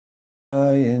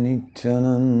Jaya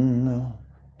Nityananda,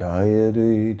 Jaya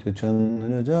Dvaita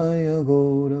Chandra, Jaya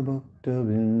Gaura Bhakta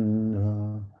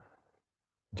Vrinda,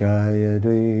 Jaya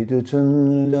Dvaita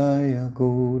Chandra, Jaya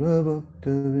Gaura Bhakta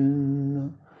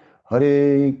Vrinda.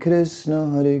 Hare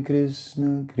Krishna,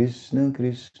 Krishna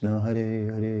Krishna,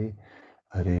 Hare Hare,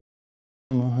 Hare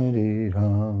Rama, Hare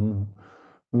Rama,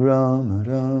 Rama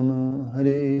Rama,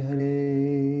 Hare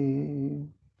Hare.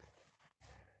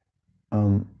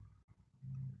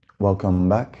 Welcome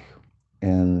back,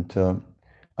 and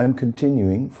I'm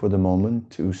continuing for the moment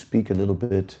to speak a little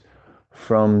bit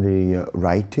from the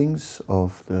writings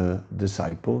of the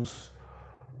disciples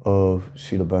of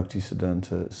Srila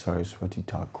Bhaktisiddhanta Saraswati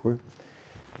Thakur.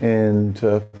 And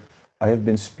I have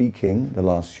been speaking the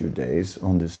last few days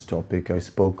on this topic. I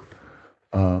spoke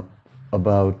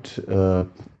about the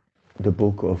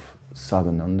book of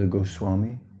Sadhananda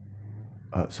Goswami,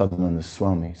 Sadhananda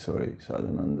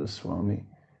Swami.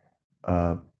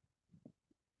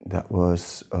 That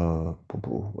was,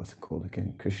 what's it called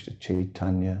again? Krishna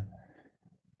Chaitanya.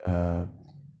 Yeah,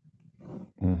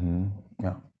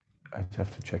 I'd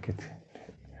have to check it.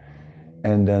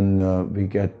 And then we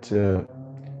get the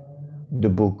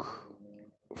book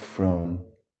from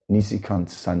Nisikant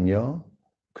Sanya,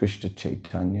 Krishna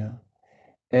Chaitanya.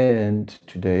 And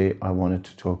today I wanted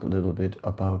to talk a little bit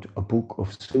about a book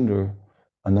of Sundar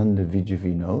Ananda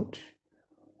Vijay,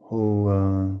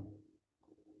 who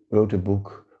wrote a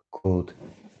book called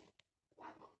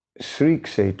Sri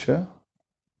Kshetra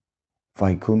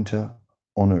Vaikuntha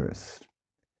on Earth.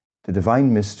 The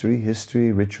Divine Mystery,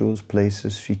 History, Rituals,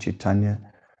 Places, Sri Chaitanya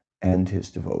and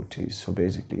his devotees. So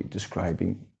basically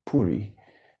describing Puri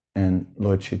and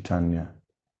Lord Chaitanya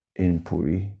in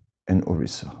Puri and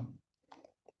Orissa.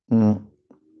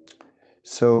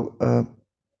 So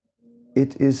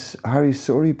it is Hari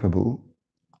Sori Prabhu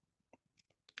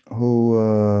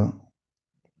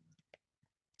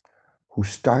who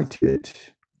started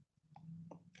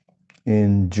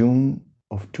in June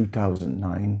of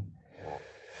 2009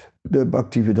 the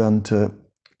Bhaktivedanta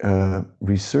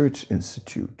Research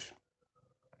Institute.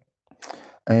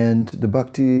 And the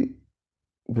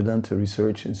Bhaktivedanta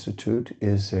Research Institute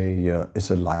is a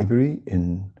library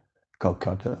in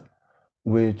Calcutta,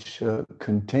 which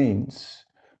contains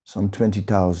some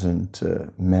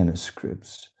 20,000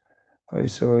 manuscripts.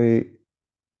 Harisori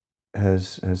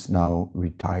has now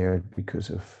retired because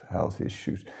of health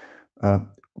issues.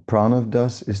 Pranav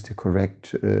Das is the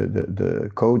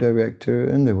co-director,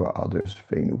 and there were others,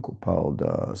 Venugopal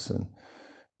Das and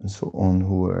so on,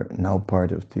 who are now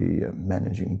part of the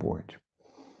managing board.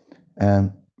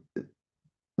 And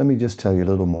let me just tell you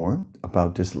a little more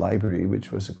about this library,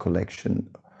 which was a collection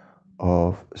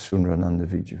of Sundarananda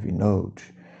Vijay Vinod.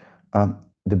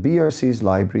 The BRC's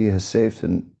library has saved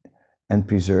and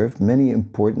preserved many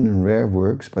important and rare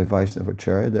works by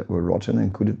Vaishnavacharya that were rotten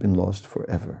and could have been lost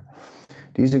forever.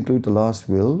 These include the last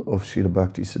will of Srila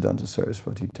Bhaktisiddhanta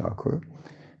Saraswati Thakur,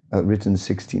 written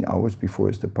 16 hours before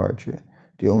his departure,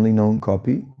 the only known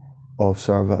copy of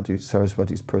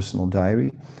Saraswati's personal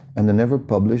diary, and the never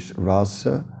published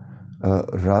Rasodhaya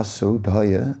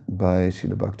by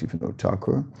Srila Bhaktivinoda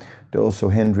Thakur. There are also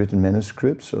handwritten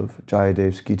manuscripts of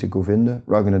Jayadev's Gita Govinda,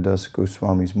 Raghunadas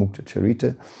Goswami's Mukta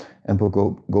Charita, and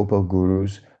Gopal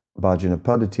Guru's Bhajana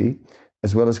Padati,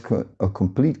 as well as a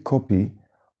complete copy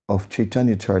of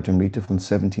Chaitanya Charitamrita from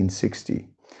 1760.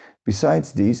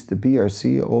 Besides these, the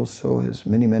BRC also has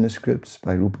many manuscripts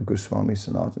by Rupa Goswami,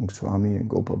 Sanatana Goswami, and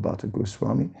Gopal Bhatta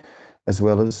Goswami, as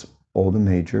well as all the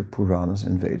major Puranas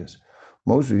and Vedas.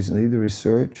 Most recently, the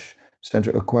Research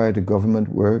Center acquired the government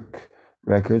work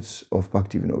records of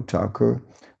Bhaktivinoda Thakur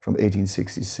from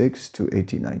 1866 to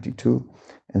 1892,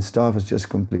 and staff has just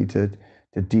completed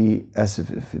the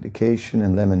de-acidification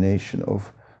and lamination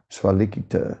of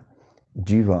Swalikita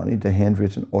Jivani, the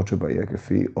handwritten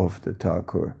autobiography of the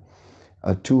Thakur,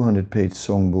 a 200-page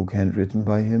songbook handwritten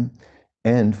by him,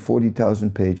 and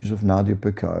 40,000 pages of Nadir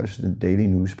Prakash, the daily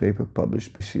newspaper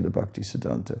published by Srila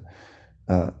Bhaktisiddhanta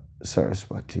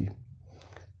Saraswati.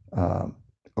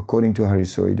 According to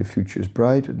Harisori, the future is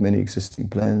bright with many existing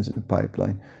plans in the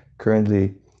pipeline.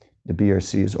 Currently, the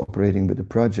BRC is operating with a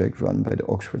project run by the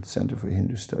Oxford Center for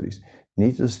Hindu Studies.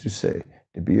 Needless to say,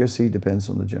 the BRC depends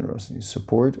on the generosity and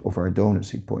support of our donors,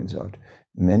 he points out.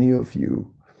 Many of you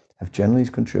have generally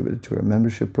contributed to our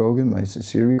membership program. My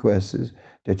sincere request is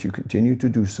that you continue to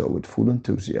do so with full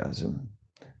enthusiasm.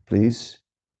 Please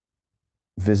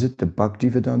visit the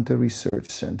Bhaktivedanta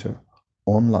Research Center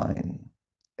online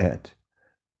at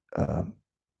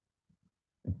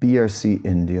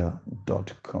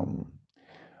brcindia.com.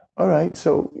 All right,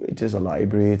 so it is a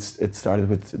library. It started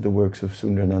with the works of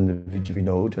Sundarananda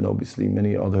Vijayvinod, and obviously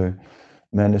many other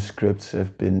manuscripts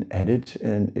have been added,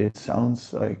 and it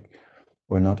sounds like,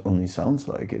 or not only sounds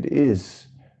like, it is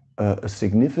a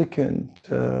significant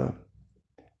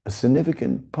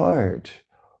part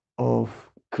of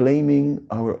claiming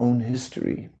our own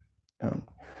history. Um,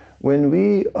 when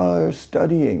we are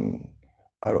studying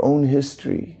our own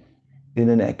history in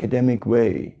an academic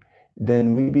way,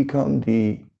 then we become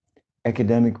the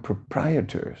academic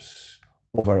proprietors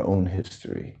of our own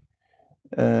history.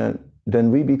 Uh, then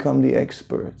we become the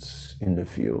experts in the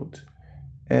field.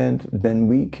 And then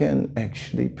we can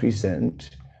actually present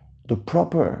the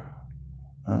proper,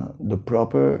 the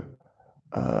proper,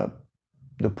 uh,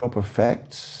 the proper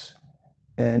facts,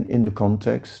 and in the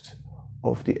context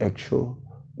of the actual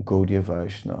Gaudiya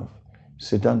Vaishnav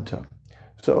Siddhanta.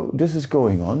 So this is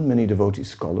going on. Many devotee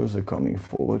scholars are coming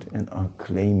forward and are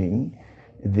claiming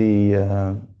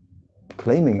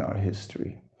claiming our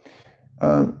history.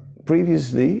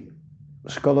 Previously,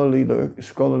 scholarly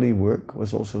work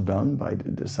was also done by the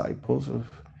disciples of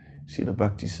Srila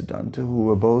Bhaktisiddhanta, who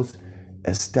were both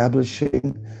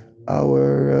establishing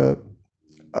our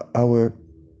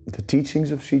the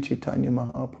teachings of Sri Chaitanya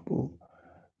Mahaprabhu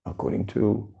according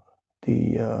to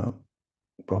the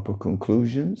proper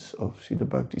conclusions of Srila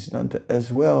Bhaktisiddhanta,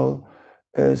 as well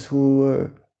as who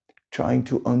were trying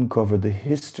to uncover the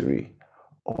history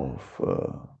of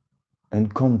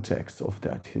and context of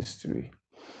that history.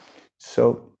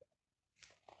 So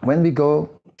when we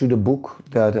go to the book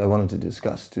that I wanted to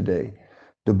discuss today,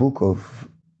 the book of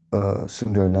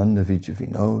Sundarananda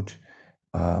Vijayvinod,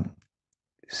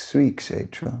 Sri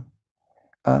Kshetra,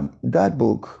 that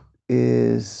book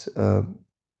is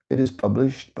it is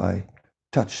published by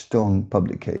Touchstone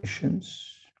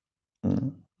Publications,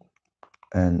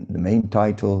 and the main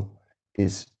title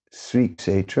is Sri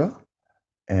Kshetra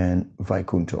and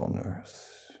Vaikuntha on Earth.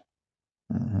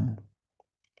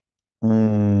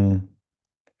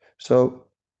 So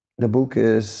the book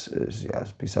is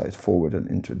yes, besides forward an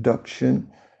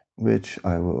introduction, which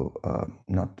I will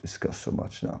not discuss so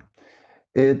much now.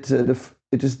 It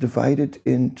is divided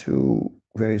into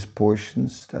various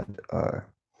portions that are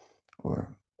or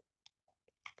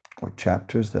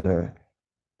chapters that are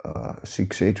Sri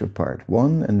Kshetra part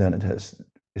 1, and then it is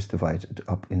divided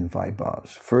up in Vaibhavas.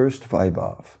 First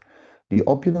Vaibhav, the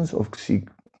opulence of Sri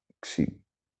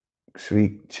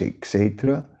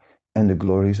Kshetra and the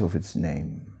glories of its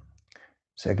name.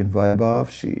 Second Vaibhav,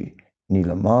 Sri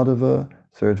Nilamadhava.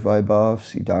 Third Vaibhav,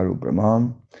 Sri Daru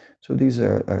Brahman. So these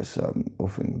are some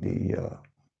offering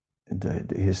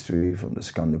the history from the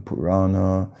Skanda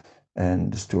Purana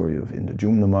and the story of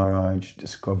Indrajumna Maharaj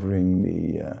discovering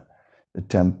the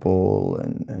temple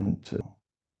and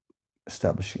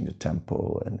establishing the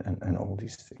temple and all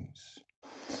these things.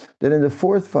 Then in the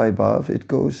fourth Vaibhav, it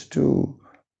goes to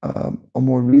a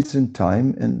more recent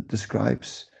time and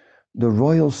describes the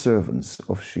royal servants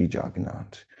of Sri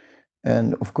Jagannath.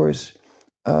 And of course,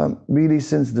 really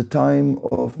since the time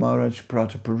of Maharaj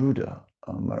Prataparuda,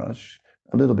 Maharaj,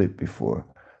 a little bit before,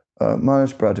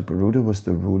 Maharaj Prataparuda was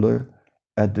the ruler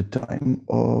at the time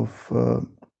of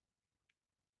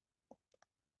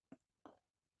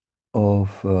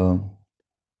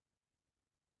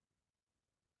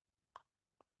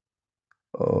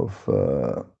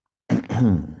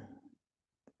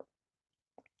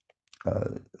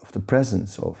the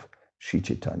presence of Sri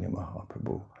Chaitanya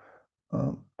Mahaprabhu.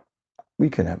 We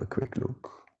can have a quick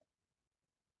look.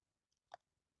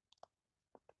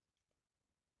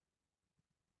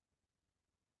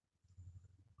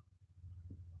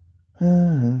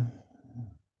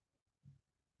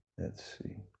 Let's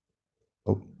see.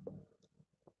 Oh.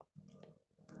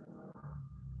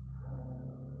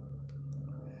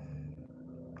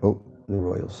 Oh, the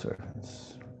royal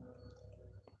servants.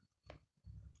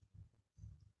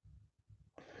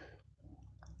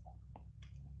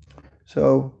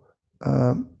 So,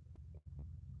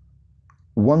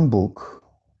 one book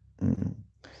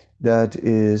that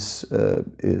is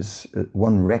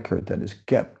one record that is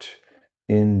kept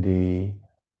in the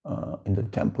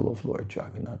temple of Lord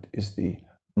Jagannath is the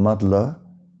Madla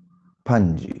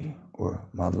Panji or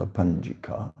Madla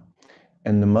Panjika,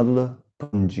 and the Madla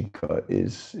Panjika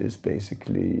is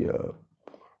basically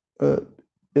a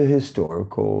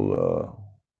historical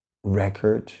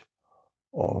record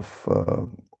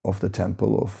of the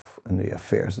temple and the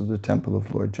affairs of the temple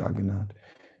of Lord Jagannath,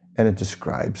 and it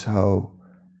describes how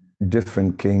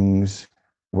different kings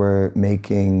were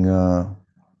making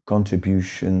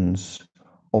contributions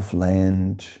of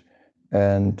land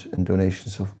and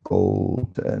donations of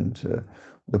gold and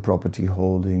the property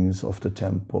holdings of the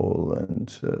temple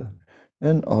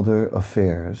and other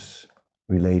affairs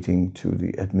relating to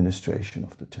the administration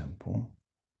of the temple.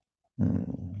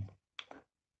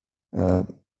 Uh,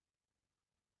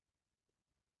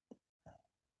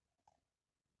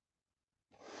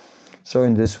 so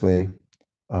in this way,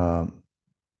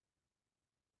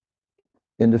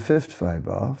 in the fifth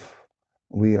Vaibhav,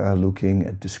 we are looking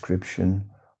at description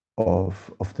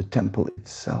of the temple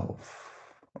itself.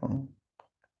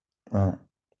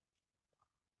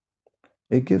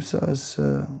 It gives us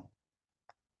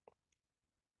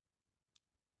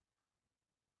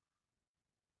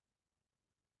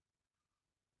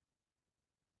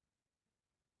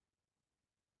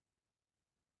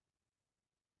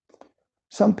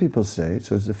some people say,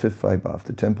 so it's the fifth Vaibhav,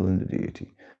 the temple and the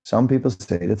deity. Some people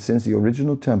say that since the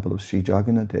original temple of Sri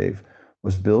Jagannath Dev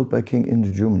was built by King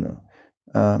Indradyumna,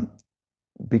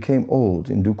 became old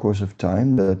in due course of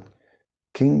time, that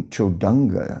King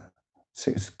Chodaganga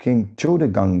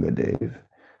Dev,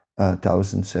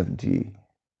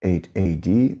 1078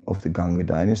 AD of the Ganga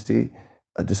dynasty,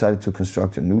 decided to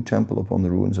construct a new temple upon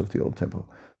the ruins of the old temple.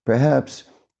 Perhaps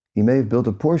he may have built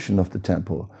a portion of the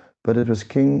temple, but it was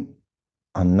King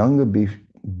Ananga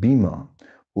Bhima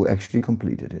who actually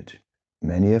completed it.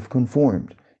 Many have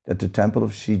confirmed that the temple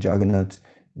of Sri Jagannath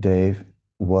Dev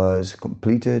was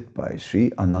completed by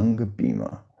Sri Ananga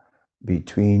Bhima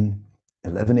between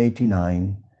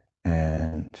 1189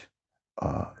 and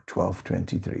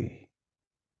 1223.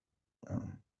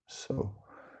 So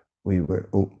we were,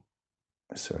 oh,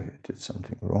 sorry, I did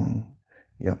something wrong.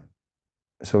 Yep.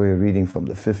 So we're reading from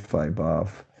the fifth Vaibhav,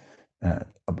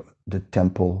 the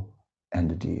temple and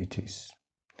the deities.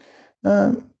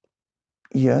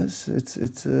 Yes,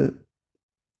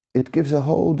 it gives a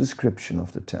whole description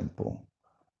of the temple.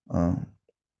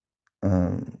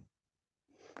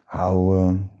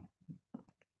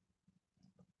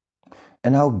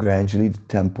 How gradually the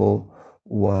temple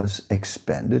was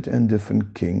expanded and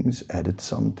different kings added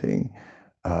something.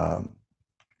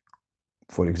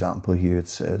 For example, here it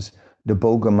says, the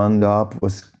Bhoga Mandap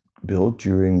was built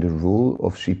during the rule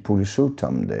of Sri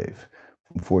Purushottam Dev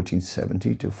from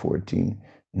 1470 to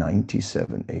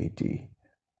 1497 AD.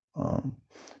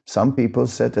 Some people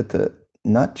said that the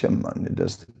Natya Mandir,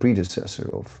 that's the predecessor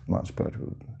of Maharaj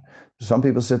Prataparudra. Some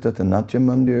people said that the Natya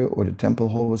Mandir or the temple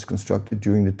hall was constructed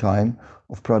during the time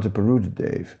of Prataparudra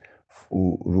Dev,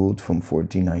 who ruled from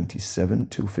 1497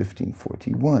 to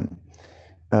 1541,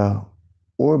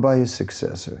 or by his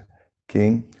successor,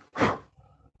 King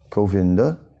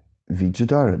Govinda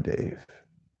Vijayadhara Dev.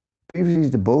 Previously,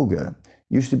 the bhoga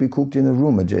used to be cooked in a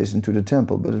room adjacent to the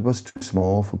temple, but it was too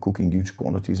small for cooking huge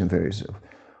quantities and various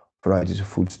varieties of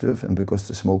foodstuff, and because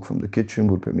the smoke from the kitchen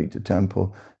would permeate the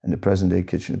temple, and the present-day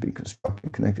kitchen had been constructed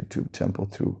and connected to the temple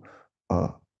through a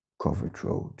covered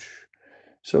road.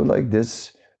 So like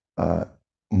this,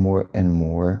 more and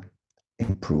more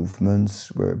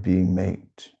improvements were being made.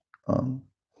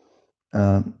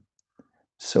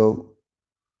 So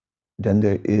then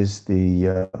there is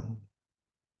the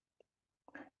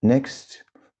next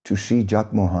to Sri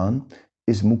Jagmohan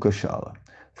is Mukashala.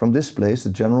 From this place,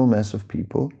 the general mass of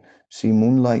people see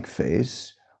moon-like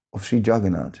face of Sri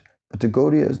Jagannath, but the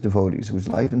Gaudiya devotees, whose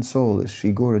life and soul is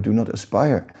Sri Gaura, do not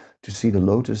aspire to see the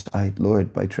lotus-eyed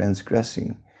Lord by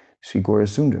transgressing Sri Gaura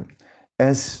Sundar.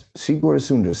 As Sri Gaura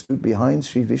Sundar stood behind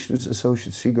Sri Vishnu's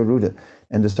associate Sri Garuda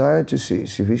and desired to see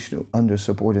Sri Vishnu under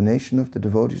subordination of the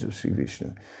devotees of Sri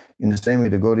Vishnu, in the same way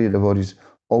the Gaudiya devotees,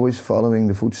 always following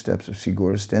the footsteps of Sri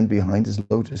Gaura, stand behind his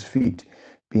lotus feet,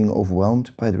 being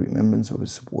overwhelmed by the remembrance of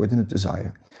his subordinate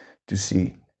desire to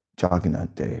see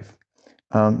Jagannath Dev.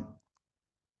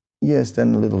 Yes,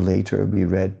 then a little later we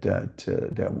read that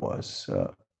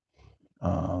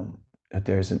that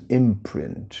there's an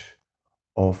imprint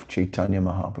of Chaitanya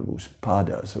Mahaprabhu's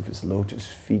padas, of his lotus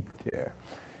feet there.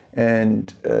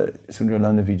 And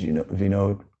Sundarananda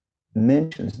Vinod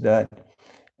mentions that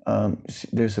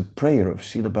there's a prayer of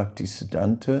Srila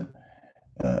Bhaktisiddhanta,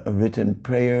 a written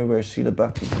prayer where Srila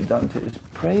Bhaktisiddhanta is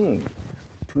praying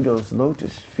to those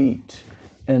lotus feet,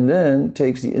 and then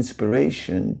takes the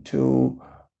inspiration to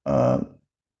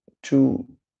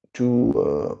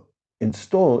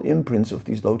install imprints of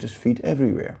these lotus feet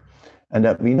everywhere. And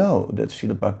that we know that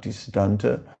Srila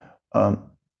Bhaktisiddhanta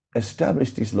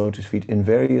established these lotus feet in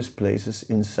various places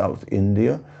in South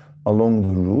India along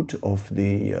the route of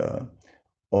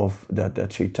that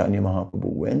Chaitanya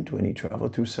Mahaprabhu went when he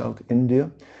traveled through South India,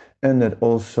 and that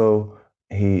also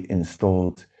he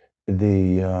installed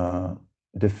the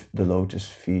lotus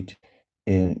feet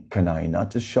in Kanai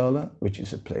Natashala, which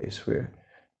is a place where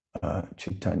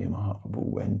Chaitanya Mahaprabhu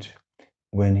went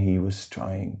when he was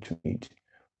trying to meet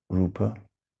Rupa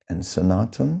and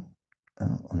Sanatan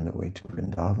on the way to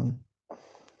Vrindavan.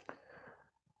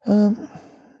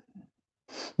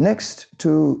 Next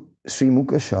to Sri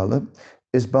Mukashala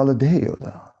is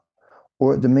Baladeoda,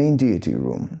 or the main deity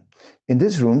room. In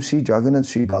this room, Sri Jagannath,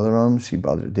 Sri Balaram, Sri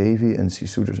Baladevi, and Sri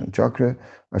Sudarshan Chakra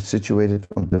are situated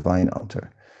on the divine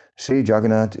altar. Sri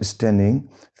Jagannath is standing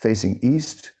facing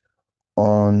east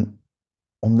on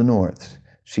the north.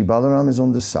 Sri Balaram is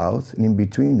on the south, and in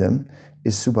between them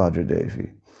is Subhadra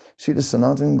Devi. Sri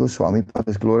Sanatana Goswami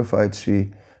has glorified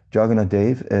Sri Jagannath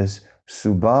Dev as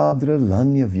Subhadra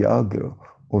Lanya Vyagra,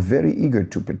 or very eager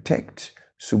to protect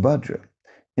Subhadra.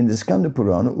 In the Skanda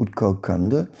Purana, Utkal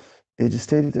Kanda, it is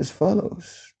stated as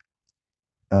follows.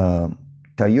 Tayor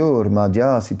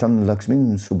Madhyasitam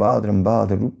Lakshmin Subhadram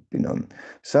Bhadarupinam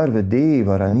Sarva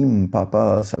Deva Ranim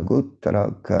Papa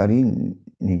Sagottara Karini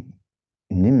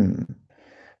Nim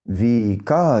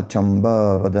Vika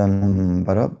Chamba Vadanam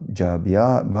Barabja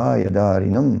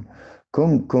Bhayadarinam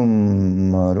Kum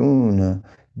Maruna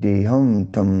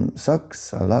Deham Tam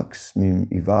Saksa Lakshmim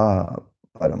Iva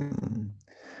Param.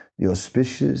 The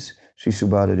auspicious Sri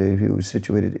Subhadra Devi, who is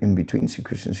situated in between Sri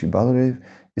Krishna and Sri Baladev,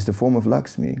 is the form of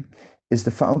Lakshmi, is the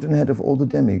fountainhead of all the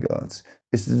demigods,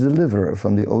 is the deliverer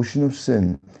from the ocean of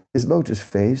sin, is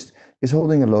lotus-faced, is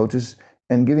holding a lotus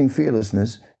and giving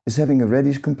fearlessness, is having a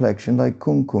reddish complexion like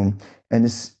kumkum, and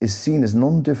is seen as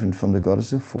non-different from the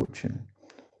goddess of fortune.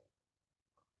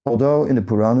 Although in the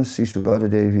Puranas Sri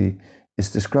Subhadra Devi is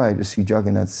described as Sri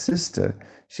Jagannath's sister,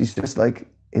 she's just like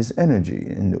his energy.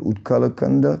 In the Utkala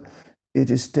Kanda, it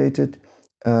is stated,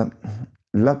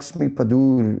 Lakshmi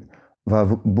Padur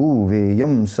Bhuve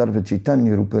Yam Sarva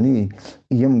Chaitanya Rupani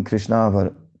Yam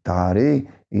Krishnavar Tare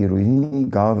Iruini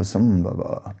Gava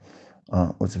Sambhava.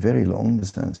 It's very long, the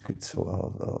Sanskrit, so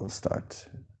I'll start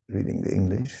reading the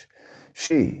English.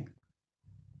 She,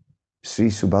 Sri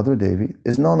Subhadra Devi,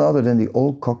 is none other than the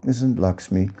all-cognizant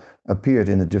Lakshmi, appeared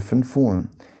in a different form.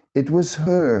 It was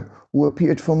her who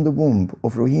appeared from the womb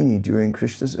of Rohini during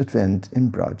Krishna's advent in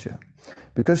Braja.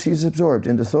 Because she is absorbed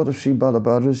in the thought of Sri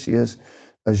Balabhadra, she has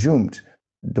assumed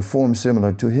the form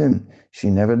similar to him. She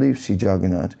never leaves Sri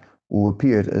Jagannath, who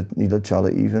appeared at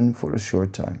Nilachala even for a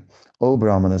short time. O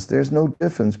Brahmanas, there is no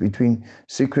difference between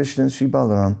Sri Krishna and Sri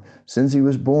Balaram, since she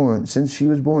was born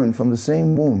from the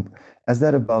same womb as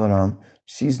that of Balaram.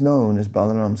 She is known as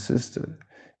Balaram's sister.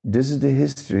 This is the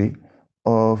history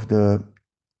of the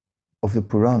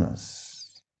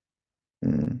Puranas.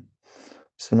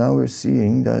 So now we're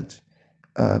seeing that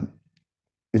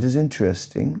it is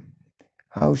interesting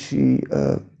how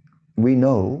we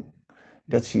know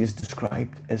that she is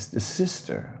described as the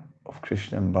sister of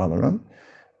Krishna and Balaram.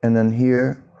 And then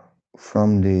here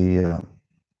from the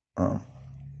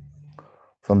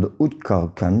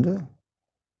Utkal Kanda,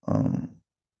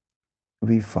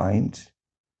 we find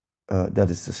that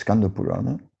is the Skanda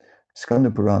Purana.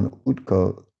 Skanda Purana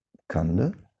Utkal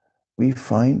Kanda, we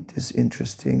find this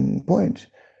interesting point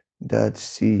that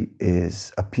she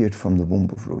appeared from the womb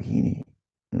of Rohini.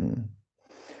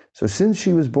 So since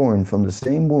she was born from the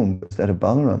same womb as that of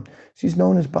Balaram, she's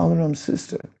known as Balaram's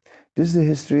sister. This is the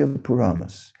history of the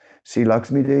Puranas. Sri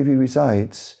Lakshmi Devi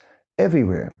resides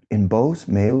everywhere in both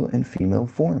male and female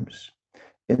forms.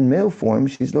 In male form,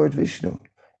 she's Lord Vishnu,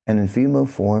 and in female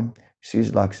form,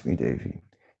 she's Lakshmi Devi.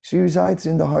 She resides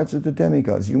in the hearts of the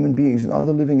demigods, human beings, and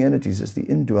other living entities as the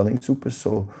indwelling super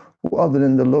soul, who other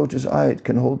than the lotus-eyed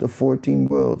can hold the 14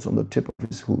 worlds on the tip of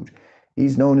his hood.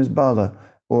 He's known as Bala,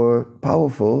 or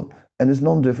powerful, and is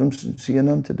non-different from Sri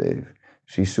Anantadev.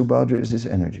 Sri Subhadra is his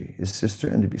energy, his sister,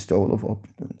 and the bestowal of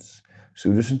opulence.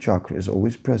 Sudarshan Chakra is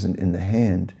always present in the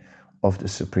hand of the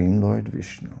Supreme Lord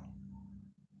Vishnu.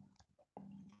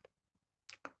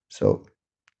 So,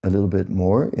 a little bit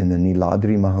more in the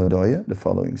Niladri Mahodaya, the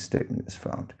following statement is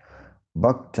found.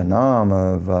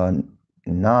 Bhaktanama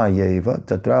vanayeva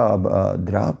tatraba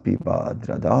drapiva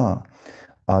drada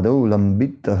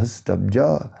adolambita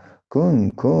hastabja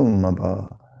kun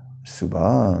kumaba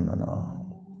subhanana.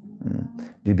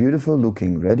 The beautiful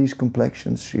looking reddish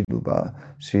complexioned Sri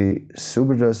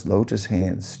Subhadra's lotus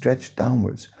hands stretched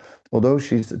downwards. Although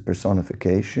she is the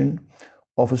personification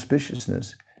of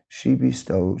auspiciousness, she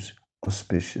bestows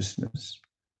auspiciousness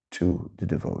to the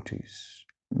devotees.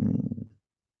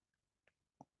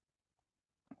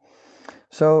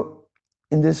 So,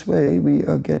 in this way, we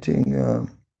are getting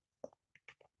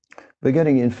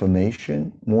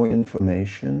information, more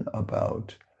information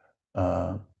about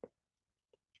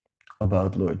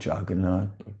Lord Jagannath,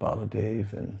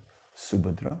 Baladev, and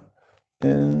Subhadra,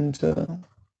 and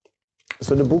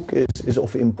so the book is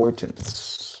of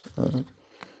importance.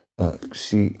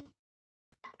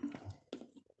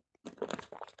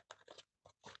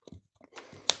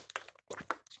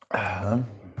 Uh,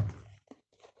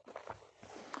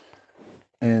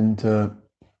 and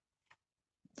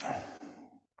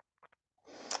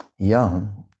yeah,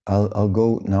 I'll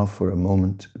go now for a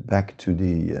moment back to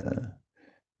the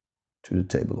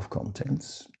table of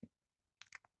contents.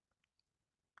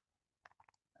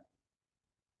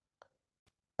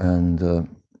 And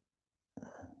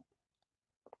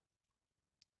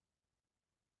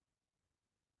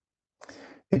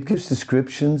it gives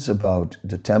descriptions about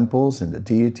the temples and the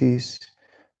deities.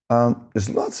 There's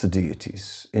lots of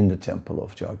deities in the temple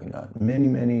of Jagannath. Many,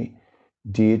 many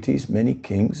deities, many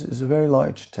kings. It's a very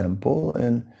large temple,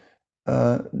 and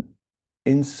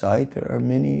inside there are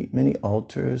many, many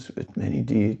altars with many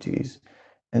deities,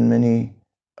 and many.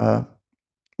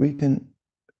 We can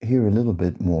hear a little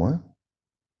bit more.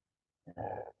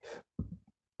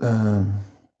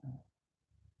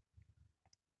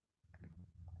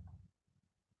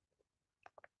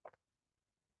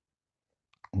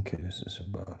 Okay, this is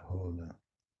about Hola.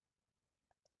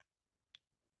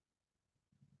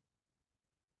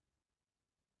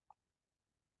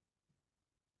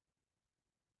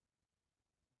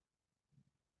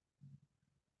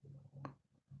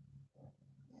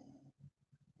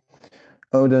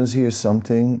 Oh, then here's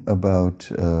something about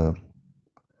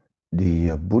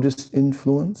the Buddhist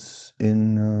influence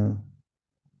in.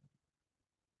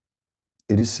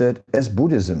 It is said, as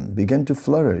Buddhism began to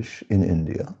flourish in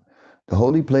India, the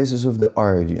holy places of the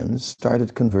Aryans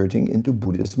started converting into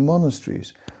Buddhist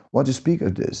monasteries. What to speak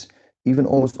of this? Even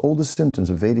almost all the symptoms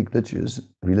of Vedic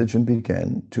religion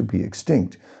began to be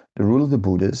extinct. The rule of the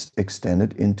Buddhists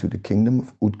extended into the kingdom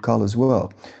of Utkal as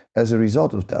well. As a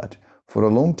result of that, for a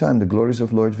long time the glories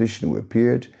of Lord Vishnu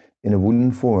appeared in a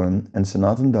wooden form, and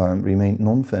Sanatana Dharma remained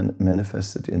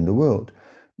non-manifested in the world.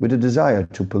 With a desire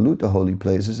to pollute the holy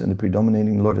places and the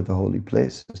predominating lord of the holy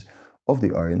places of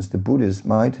the Aryans, the Buddhists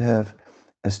might have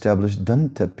established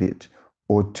Dantapit,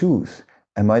 or tooth,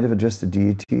 and might have addressed the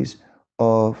deities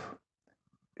of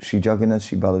Sri Jagannath,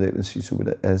 Sri Baladeva, and Sri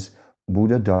Subhadra as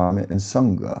Buddha, Dharma, and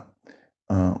Sangha.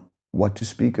 What to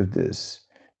speak of this?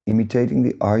 Imitating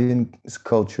the Aryan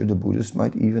culture, the Buddhists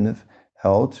might even have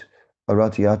held a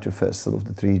Ratiyatra festival of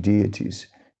the three deities,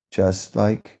 just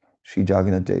like Sri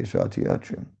Jagannath Dev's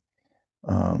Ratiyatra.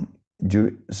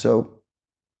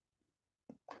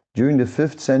 During the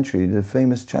 5th century, the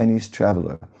famous Chinese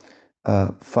traveler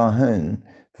Fa Heng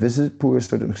visited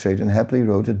Purushotta Kshetra and happily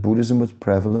wrote that Buddhism was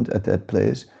prevalent at that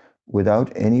place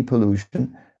without any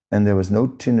pollution, and there was no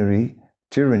tyranny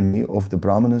of the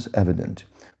Brahmanas evident.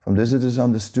 From this it is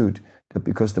understood that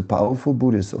because the powerful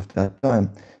Buddhists of that time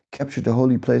captured the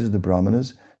holy place of the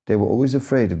Brahmanas, they were always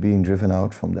afraid of being driven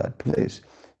out from that place.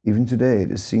 Even today,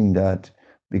 it is seen that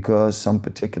because some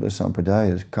particular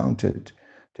sampradayas counted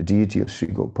the deity of Sri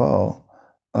Gopal,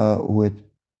 who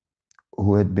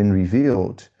had been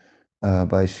revealed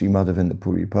by Sri Madhavendra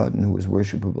Puripadan, who was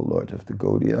worshipable Lord of the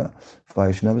Gaudiya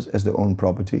Vaishnavas, as their own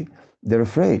property, they're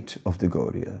afraid of the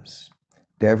Gaudiyas.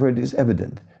 Therefore, it is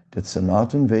evident that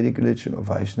Sanatana Vedic religion or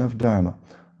Vaishnava Dharma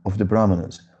of the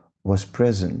Brahmanas was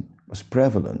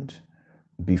prevalent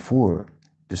before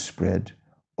the spread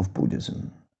of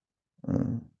Buddhism.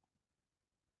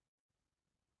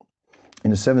 In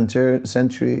the 7th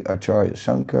century, Acharya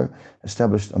Shankar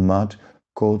established a math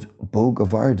called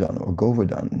Bhogavardhan or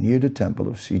Govardhan near the temple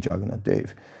of Sri Jagannath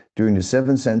Dev. During the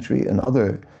 7th century,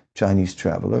 another Chinese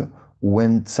traveler,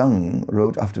 Wen Tsang,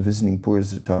 wrote after visiting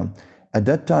Purushotta, at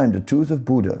that time the tooth of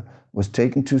Buddha was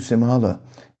taken to Simhala,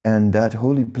 and that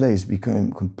holy place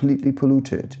became completely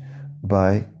polluted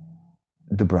by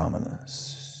the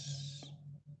Brahmanas.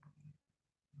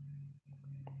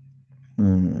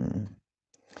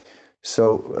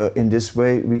 So in this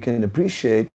way, we can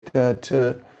appreciate that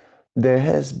there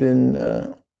has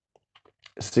been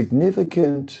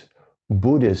significant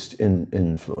Buddhist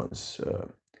influence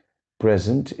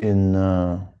present in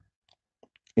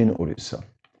Orissa,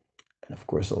 and of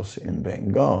course also in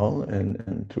Bengal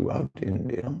and throughout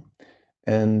India.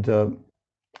 And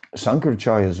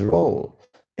Shankaracharya's role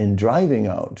in driving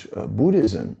out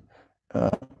Buddhism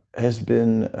has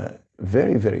been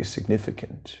very, very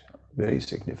significant. Very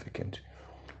significant.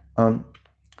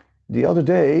 The other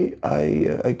day,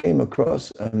 I came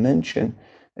across a mention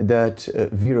that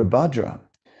Virabhadra,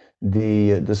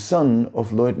 the son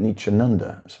of Lord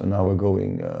Nityananda. So now we're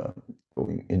going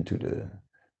into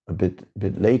a bit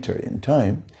later in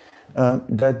time.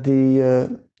 That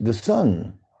the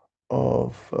son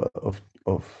of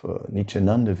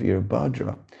Nityananda,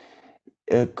 Virabhadra,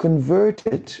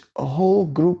 converted a whole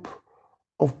group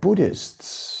of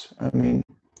Buddhists. I mean,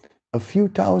 a few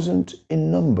thousand in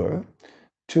number,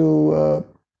 to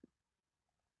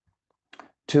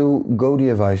to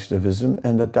Gaudiya Vaishnavism,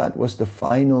 and that was the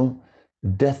final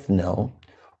death knell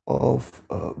of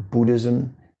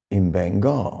Buddhism in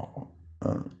Bengal.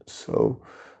 So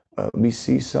we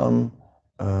see some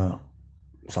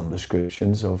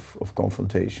descriptions of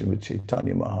confrontation with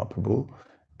Chaitanya Mahaprabhu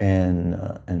and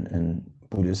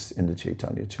Buddhists in the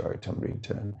Chaitanya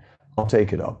Charitamrita. And I'll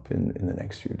take it up in the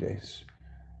next few days.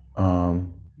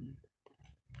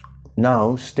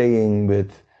 Now, staying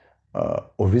with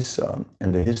Orissa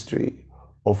and the history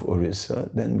of Orissa,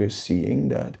 then we're seeing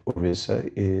that Orissa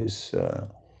is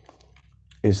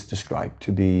described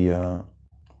to be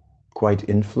quite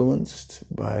influenced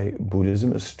by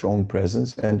Buddhism, a strong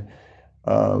presence. And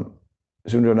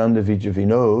Sundarananda Vijay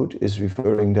Vinod is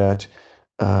referring that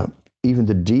even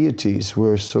the deities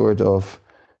were sort of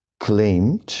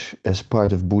claimed as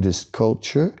part of Buddhist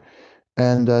culture,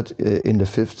 and that in the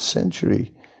 5th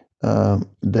century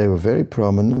they were very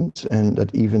prominent, and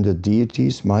that even the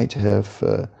deities might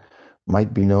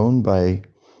be known by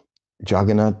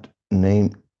Jagannath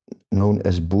known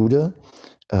as Buddha,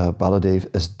 Baladev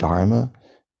as Dharma,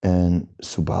 and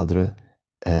Subhadra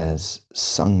as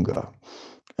Sangha.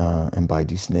 And by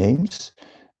these names,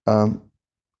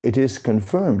 it is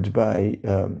confirmed by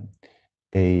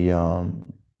a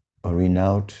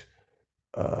renowned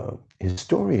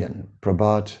historian,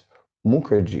 Prabhat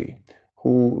Mukherjee,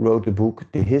 who wrote a book,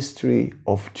 The History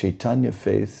of Chaitanya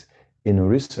Faith in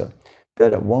Orissa,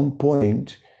 that at one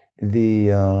point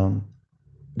the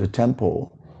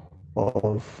temple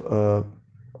of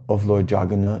Lord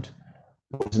Jagannath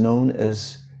was known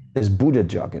as Buddha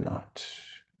Jagannath.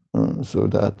 So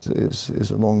that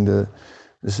is along the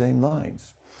same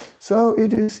lines. So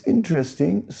it is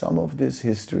interesting, some of this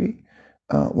history,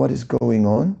 what is going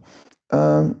on.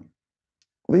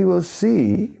 We will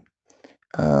see.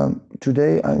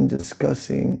 Today I'm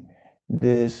discussing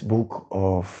this book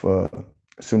of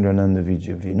Sundarananda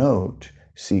Vijay Vinod,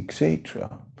 Sikh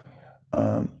Kshetra.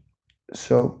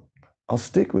 So I'll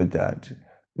stick with that.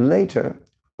 Later,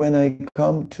 when I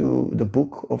come to the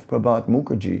book of Prabhat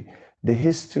Mukherjee, the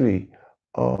history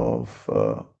of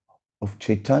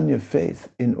Chaitanya faith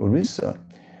in Orissa,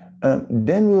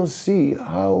 then we'll see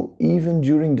how even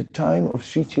during the time of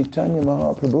Sri Chaitanya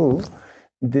Mahaprabhu,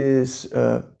 this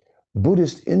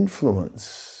Buddhist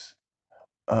influence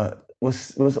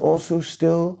was also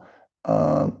still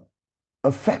a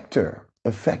factor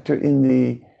in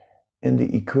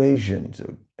the equation,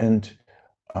 and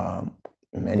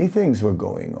many things were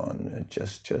going on.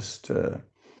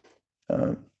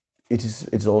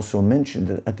 It's also mentioned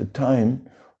that at the time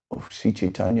of Sri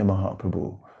Chaitanya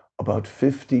Mahaprabhu, about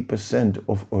 50%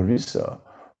 of Orissa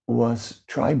was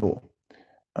tribal.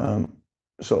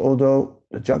 So although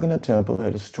the Jagannath temple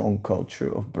had a strong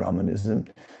culture of Brahmanism,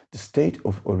 the state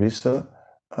of Orissa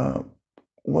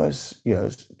was,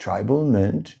 yes, tribal,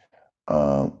 meant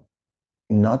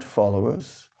not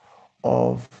followers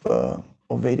of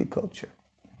Vedic culture.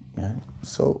 Yeah?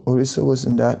 So Orissa was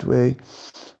in that way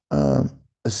a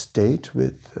state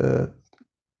with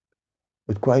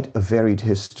quite a varied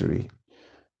history.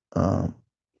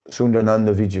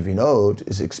 Sundarananda Vijay Vinod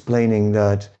is explaining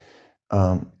that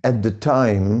at the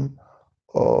time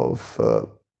of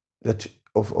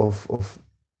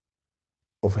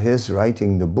his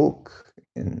writing the book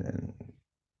in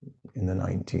the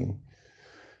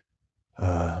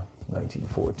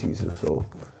 1940s or so,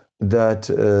 that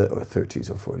or 30s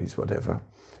or 40s, whatever.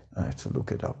 I have to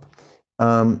look it up.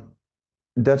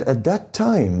 That at that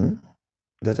time,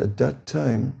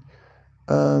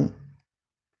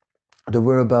 there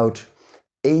were about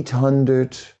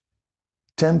 800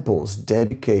 temples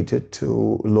dedicated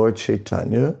to Lord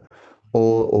Chaitanya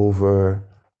all over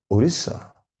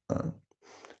Orissa.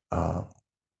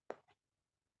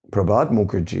 Prabhat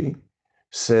Mukherjee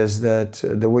says that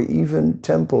there were even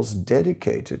temples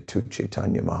dedicated to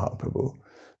Chaitanya Mahaprabhu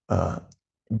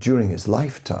during his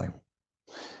lifetime.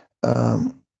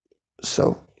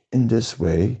 So in this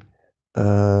way,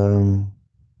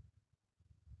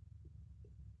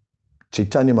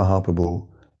 Chaitanya Mahaprabhu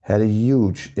had a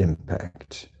huge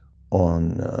impact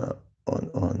on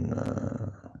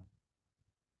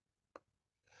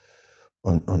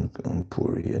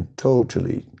Puri, and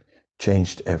totally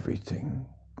changed everything.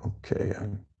 Okay.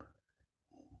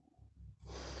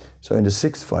 So in the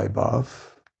 6th Vaibhav,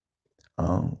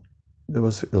 there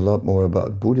was a lot more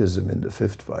about Buddhism in the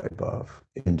 5th Vaibhav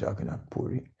in Jagannath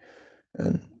Puri,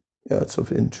 and yeah, it's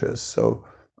of interest. So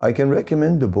I can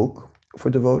recommend the book for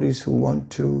devotees who want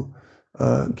to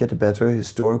get a better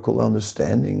historical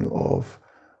understanding of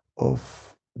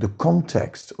the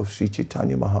context of Sri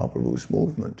Chaitanya Mahaprabhu's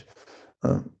movement.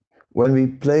 When we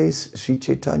place Sri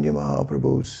Chaitanya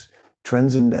Mahaprabhu's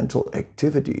transcendental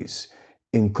activities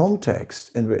in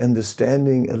context, and we're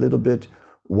understanding a little bit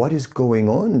what is going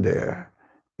on there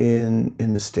in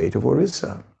the state of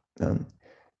Orissa.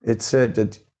 It's said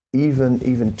that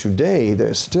even today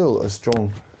there's still a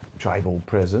strong tribal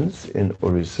presence in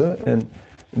Orissa, and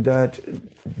that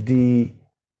the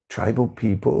tribal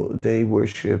people, they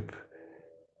worship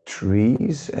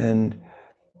trees, and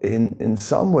in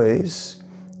some ways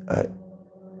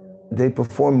they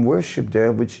perform worship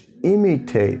there which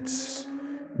imitates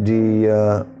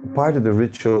the part of the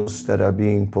rituals that are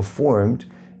being performed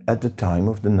at the time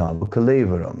of the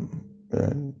Navakalevaram,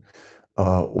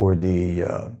 or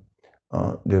the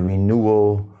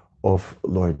renewal of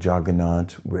Lord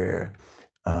Jagannath, where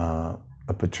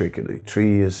a particular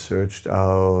tree is searched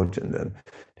out, and then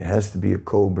there has to be a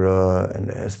cobra, and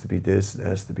there has to be this, there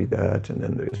has to be that, and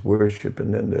then there's worship,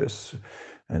 and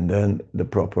then the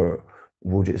proper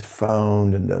wood is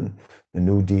found, and then the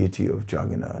new deity of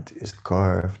Jagannath is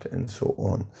carved, and so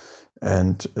on.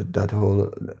 And that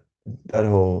whole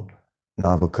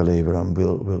Navakalevaram,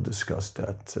 we'll discuss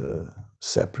that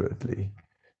separately.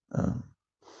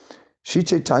 Sri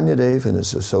Chaitanya Dev and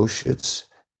his associates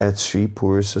at Sri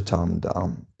Purushottam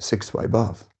Dham, 6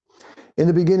 Vaibhav. In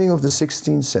the beginning of the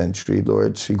 16th century,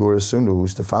 Lord Sri Gaurasundar, who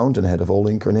is the fountainhead of all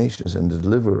incarnations and the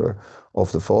deliverer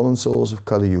of the fallen souls of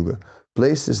Kali Yuga,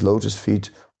 placed his lotus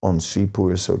feet on Sri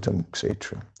Purushottam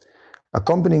Kshetra.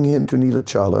 Accompanying him to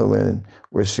Nilachala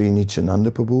were Sri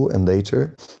Nityananda Prabhu, and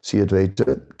later Sri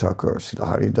Advaita Thakur, Srila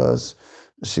Haridas,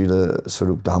 Srila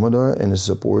Sarup Damodar, and his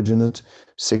subordinate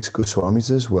 6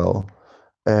 Goswamis as well,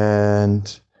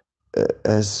 and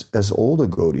as all the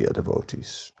Gaudiya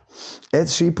devotees. At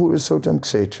Sri Purushottam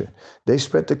Kshetra, they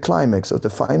spread the climax of the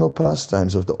final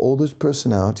pastimes of the oldest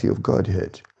personality of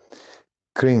Godhead.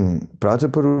 Kring,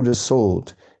 Prataparuda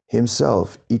sold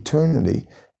himself eternally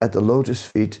at the lotus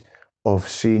feet of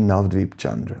Sri Navadvip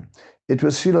Chandra. It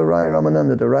was Srila Raya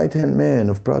Ramananda, the right-hand man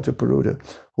of Prataparuda,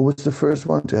 who was the first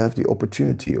one to have the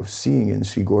opportunity of seeing in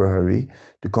Sri Gaurahari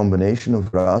the combination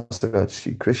of Rasaraj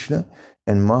Sri Krishna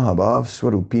and Mahabhav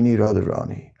Swarupini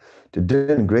Radharani. The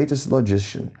then greatest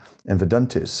logician and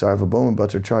Vedantist, Sarvabhauma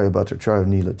Bhattacharya Bhattacharya of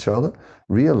Nilachala,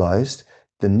 realized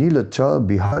the Nilachala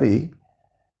Bihari,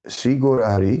 Sri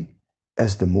Gaurahari,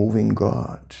 as the moving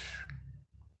God.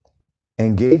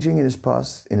 Engaging in his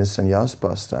sannyas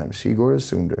pastime, Sri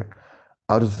Gaurasundar,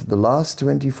 out of the last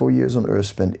 24 years on earth,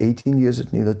 spent 18 years at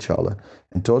Nilachala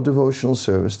and taught devotional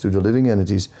service to the living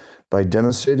entities by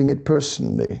demonstrating it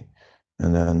personally.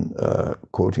 And then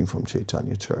quoting from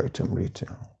Chaitanya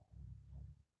Charitamrita.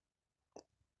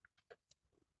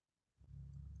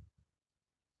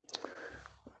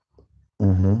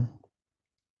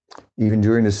 Even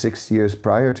during the 6 years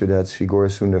prior to that, Sri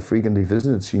Gaurasundar frequently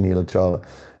visited Sri Nilachala.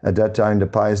 At that time, the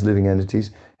pious living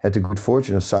entities had the good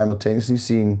fortune of simultaneously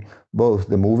seeing both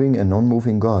the moving and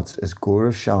non-moving gods as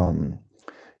Gaura Sham,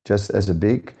 just as the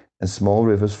big and small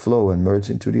rivers flow and merge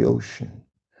into the ocean.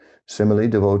 Similarly,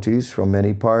 devotees from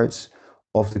many parts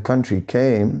of the country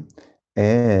came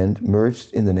and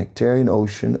merged in the nectarian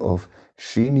ocean of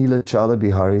Sri Nilachala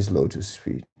Bihari's lotus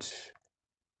feet.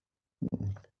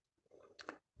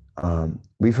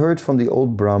 We've heard from the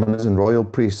old Brahmanas and royal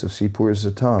priests of Sri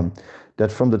Purushottam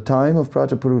that from the time of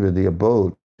Prataparuda, the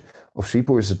abode of Sri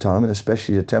Purushottam, and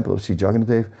especially the temple of Sri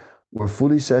Jagannath, were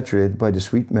fully saturated by the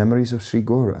sweet memories of Sri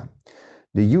Gaura.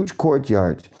 The huge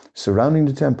courtyard surrounding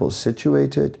the temple,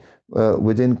 situated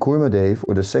within Kurmadev,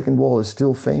 or the second wall, is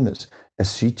still famous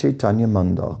as Sri Chaitanya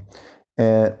Mandal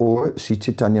or Sri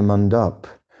Chaitanya Mandap.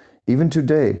 Even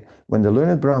today, when the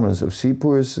learned Brahmanas of Sri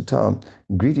Purushottam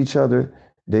greet each other,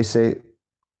 they say,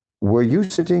 "Were you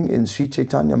sitting in Sri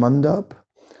Chaitanya Mandap?"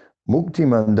 Mukti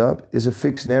Mandap is a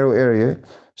fixed narrow area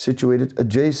situated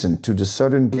adjacent to the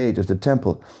southern gate of the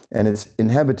temple, and it's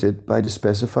inhabited by the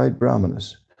specified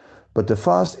Brahmanas. But the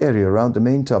vast area around the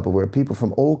main temple, where people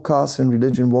from all castes and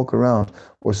religion walk around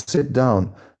or sit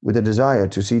down with a desire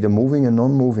to see the moving and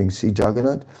non-moving Sri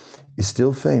Jagannath, is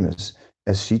still famous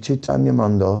as Sri Chaitanya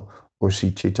Mandal or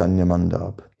Sri Chaitanya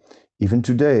Mandap. Even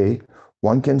today,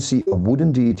 one can see a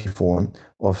wooden deity form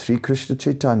of Sri Krishna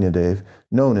Chaitanya Dev,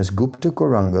 known as Gupta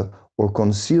Gauranga or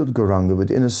concealed Gauranga,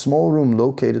 within a small room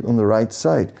located on the right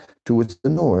side towards the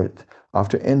north,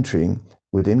 after entering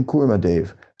within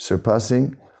Kurmadev,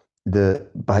 surpassing the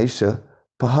Baisha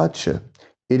Pahacha.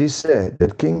 It is said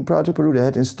that King Prataparuda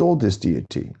had installed this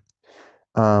deity.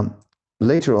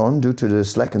 Later on, due to the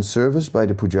slackened service by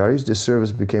the pujaris, this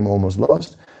service became almost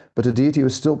lost, but the deity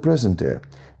was still present there.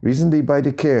 Recently, by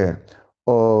the care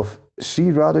of Sri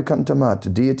Radhakantamat, the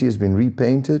deity has been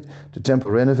repainted, the temple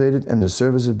renovated, and the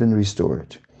service has been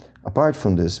restored. Apart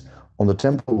from this, on the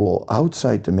temple wall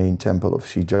outside the main temple of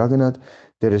Sri Jagannath,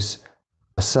 there is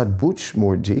a Sadbuj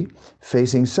Murti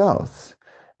facing south.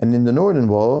 And in the northern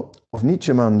wall of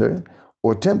Nityamandir,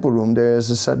 or temple room, there is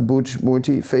a Sadbuj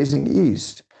Murti facing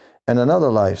east, and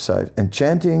another life side. And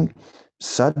chanting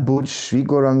Sadbuj Sri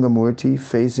Gauranga Murti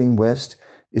facing west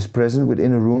is present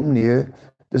within a room near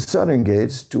the southern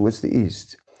gates towards the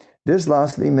east. This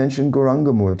lastly mentioned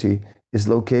Gauranga Murti is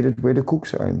located where the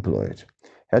cooks are employed.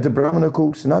 Had the Brahmana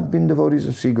cooks not been devotees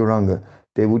of Sri Gauranga,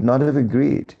 they would not have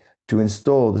agreed to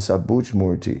install the Sadbuj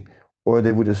Murti, or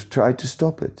they would have tried to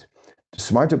stop it. The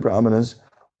Smarta Brahmanas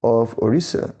of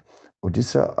Odisha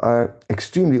are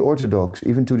extremely orthodox,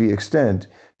 even to the extent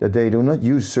that they do not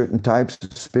use certain types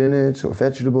of spinach or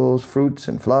vegetables, fruits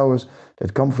and flowers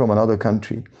that come from another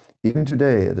country. Even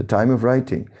today, at the time of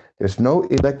writing, there's no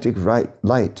electric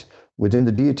light within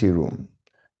the deity room.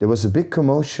 There was a big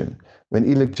commotion when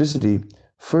electricity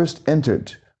first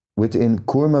entered within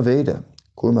Kurma Veda.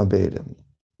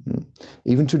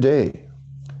 Even today,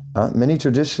 many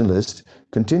traditionalists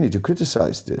continue to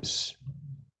criticize this.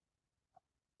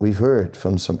 We've heard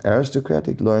from some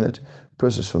aristocratic learned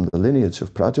persons from the lineage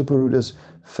of Prataparuda's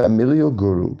familial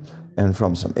guru and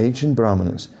from some ancient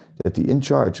Brahmanas that the in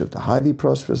charge of the highly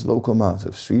prosperous local math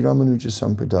of Sri Ramanuja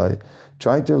Sampradaya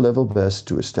tried their level best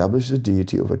to establish the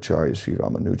deity of Acharya Sri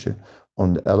Ramanuja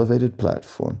on the elevated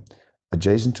platform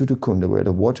adjacent to the kunda where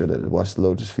the water that washed the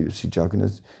lotus feet of Sri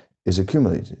Jagannath is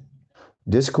accumulated.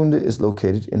 This kunda is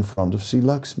located in front of Sri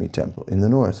Lakshmi temple in the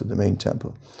north of the main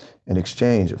temple. An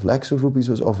exchange of lakhs of rupees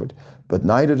was offered, but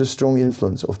neither the strong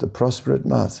influence of the prosperous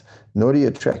math nor the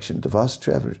attraction of the vast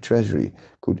treasury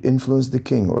could influence the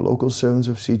king or local servants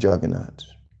of Sri Jagannath.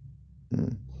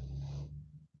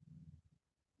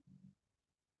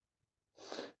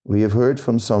 We have heard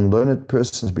from some learned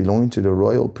persons belonging to the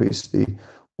royal priestly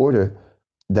order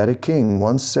that a king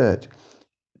once said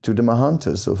to the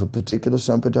Mahantas of a particular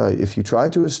sampradaya, if you try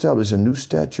to establish a new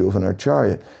statue of an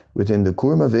Acharya within the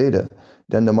Kurma Veda,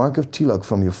 then the mark of tilak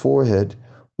from your forehead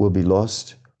will be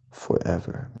lost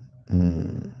forever.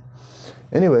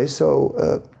 Anyway,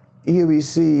 so here we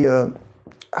see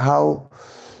how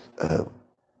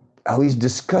he's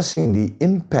discussing the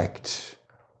impact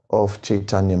of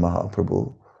Chaitanya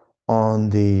Mahaprabhu on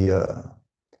the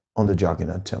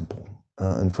Jagannath temple.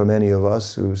 And for many of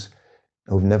us who've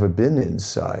never been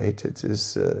inside,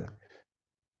 it's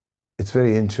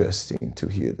very interesting to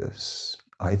hear this,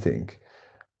 I think.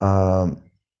 The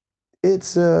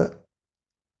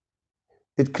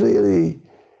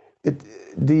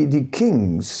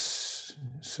kings,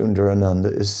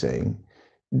 Sundarananda is saying,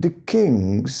 the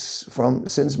kings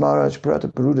since Maharaj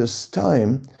Prataparuda's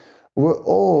time were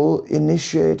all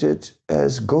initiated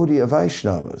as Gaudiya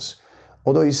Vaishnavas.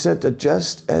 Although he said that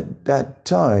just at that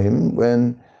time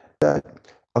that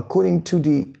according to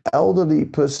the elderly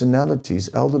personalities,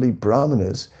 elderly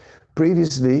brahmanas,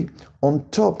 previously on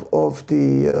top of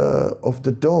the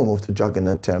dome of the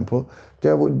Jagannath temple,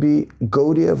 there would be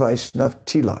Gaudiya Vaishnav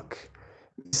tilak.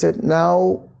 He said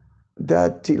now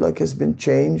that tilak has been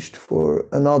changed for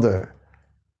another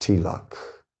tilak.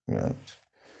 Right?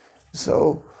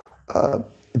 So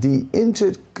the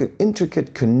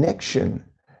intricate connection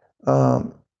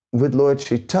with Lord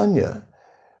Chaitanya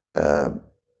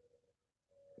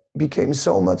became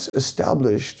so much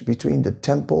established between the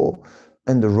temple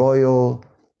and the royal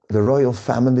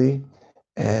family,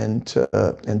 and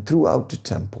throughout the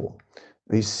temple,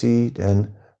 we see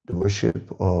then the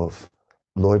worship of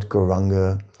Lord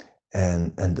Gauranga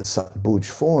and the Sadbuj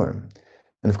form,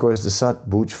 and of course the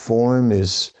Sadbuj form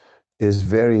is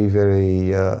very,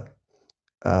 very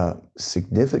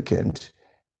significant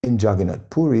in Jagannath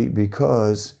Puri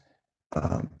because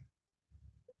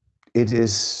it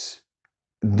is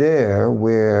there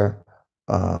where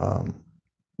the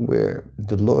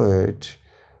Lord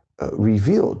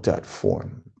revealed that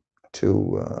form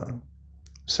to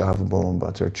Sarvabhauma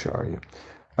Bhattacharya.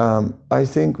 I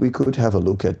think we could have a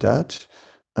look at that.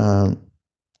 I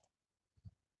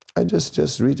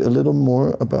just read a little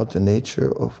more about the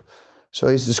nature of. So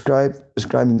he's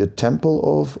describing the temple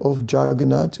of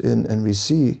Jagannath, and we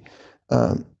see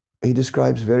he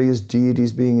describes various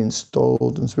deities being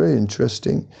installed, and it's very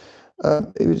interesting.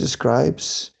 He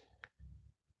describes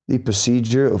the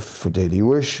procedure for daily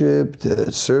worship,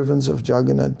 the servants of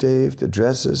Jagannath Dev, the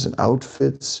dresses and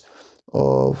outfits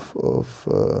of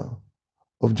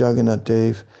Jagannath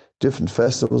Dev, different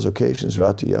festivals, occasions,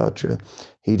 Ratha Yatra.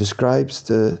 He describes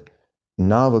the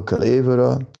Nava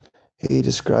Kalevara. He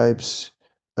describes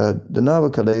the Nava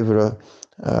Kalevara.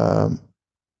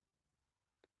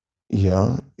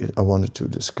 I wanted to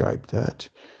describe that.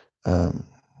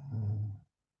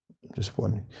 just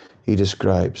one. He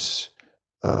describes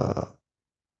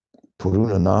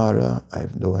Purunanara, I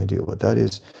have no idea what that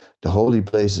is, the holy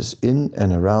places in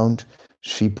and around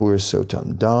Shipur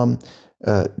Sotan Dham,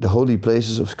 the holy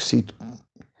places of Sri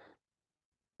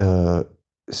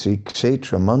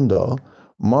Kshetra Mandal,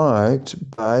 marked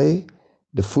by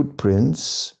the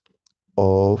footprints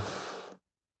of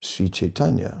Sri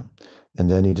Chaitanya. And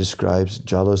then he describes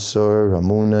Jalasur,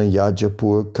 Ramuna,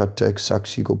 Yajapur, Katek,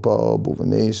 Sakshi Gopal,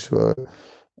 Bhuvaneshwar.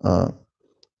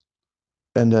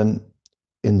 And then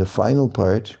in the final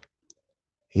part,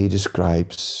 he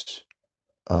describes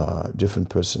different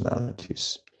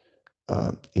personalities.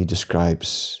 He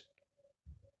describes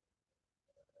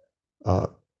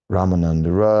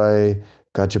Ramananda Rai,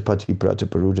 Gajapati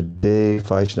Prataparuta Dev,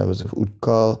 Vaishnavas of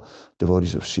Utkal,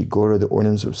 devotees of Sri Gora, the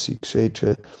ornaments of Sri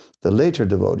Kshetra, the later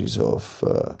devotees of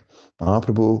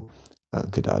Mahaprabhu,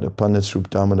 Gadadhar Pandit, Srup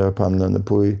Damodar, Pamananda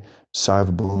Puri,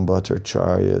 Sarvabhauma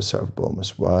Bhattacharya,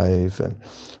 Sarvabhauma's wife, and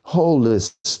whole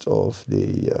list of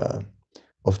the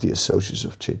associates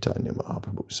of Chaitanya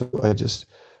Mahaprabhu. So I just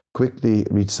quickly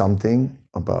read something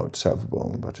about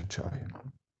Sarvabhauma Bhattacharya.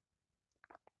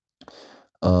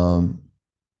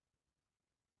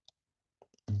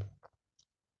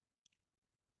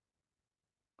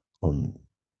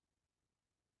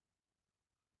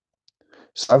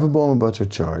 Sarvabhauma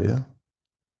Bhattacharya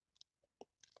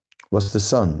was the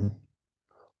son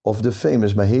of the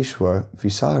famous Maheshwar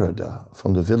Visarada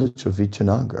from the village of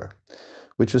Vichanagar,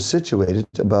 which was situated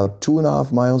about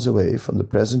 2.5 miles away from the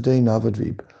present-day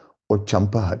Navadvip or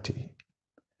Champahati.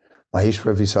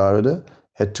 Maheshwar Visarada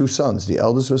had 2 sons. The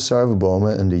eldest was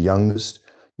Sarvabhauma and the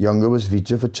younger was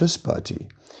Vijayavachaspati.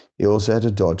 He also had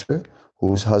a daughter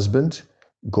whose husband,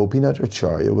 Gopinath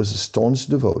Acharya, was a staunch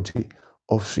devotee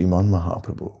of Sriman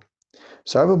Mahaprabhu.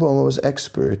 Sarvabhauma was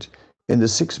expert in the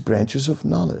 6 branches of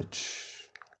knowledge.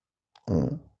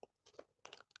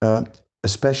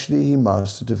 Especially he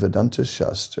mastered the Vedanta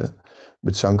Shastra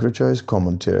with Sankaracharya's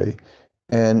commentary,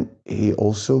 and he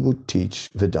also would teach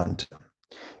Vedanta.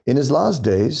 In his last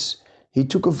days, he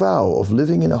took a vow of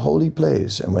living in a holy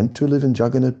place and went to live in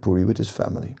Jagannath Puri with his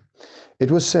family.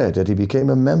 It was said that he became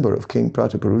a member of King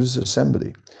Prataparuta's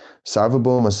assembly.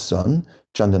 Sarvabhauma's son,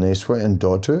 Chandaneswar, and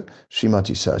daughter,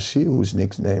 Srimati Sashi, whose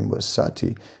nickname was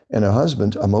Sati, and her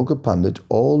husband, Amoga Pandit,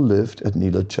 all lived at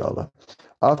Nilachala.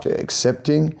 After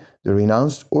accepting the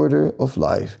renounced order of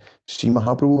life, Sri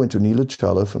Mahaprabhu went to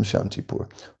Nilachala from Shantipur.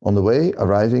 On the way,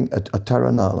 arriving at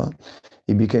Ataranala,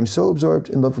 he became so absorbed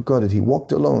in love of God that he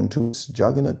walked alone to his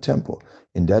Jagannath temple.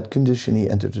 In that condition, he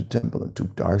entered the temple and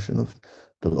took darshan of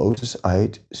the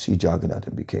lotus-eyed Sri Jagannath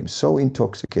and became so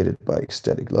intoxicated by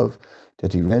ecstatic love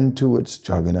that he ran towards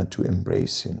Jagannath to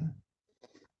embrace him.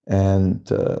 And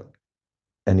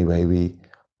anyway, we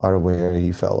are aware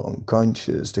he fell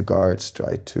unconscious. The guards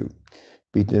tried to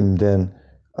beat him. Then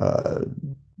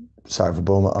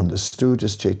Sarvabhauma understood,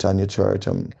 as Chaitanya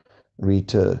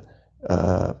Charitamrita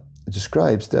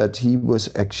describes, that he was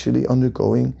actually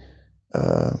undergoing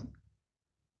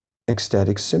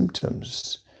ecstatic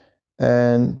symptoms.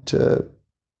 And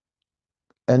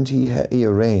he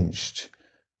arranged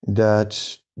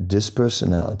that this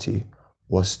personality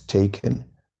was taken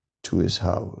to his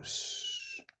house.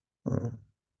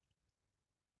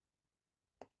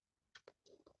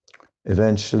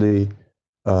 Eventually,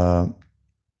 the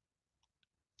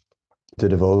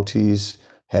devotees,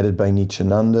 headed by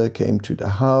Nityananda, came to the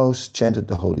house, chanted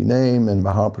the holy name, and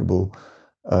Mahaprabhu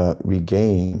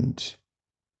regained,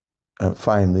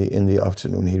 finally in the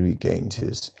afternoon, he regained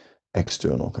his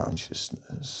external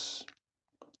consciousness.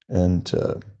 And,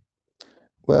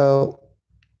 well,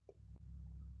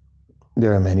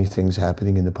 there are many things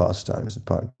happening in the past times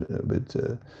with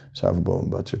Sarvabhauma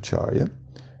Bhattacharya.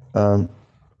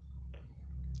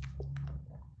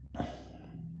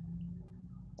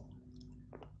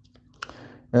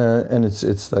 And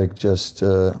it's like just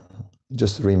a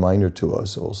reminder to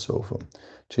us also from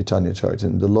Chaitanya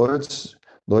Charitamrita.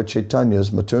 Lord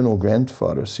Chaitanya's maternal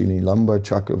grandfather, Sri Nilambar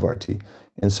Chakravarti,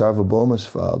 and Sarvabhauma's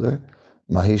father,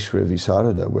 Maheshwara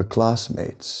Visarada, were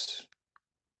classmates.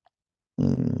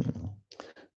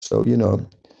 So,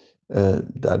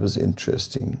 that was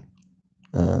interesting.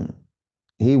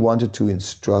 He wanted to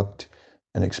instruct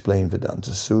and explain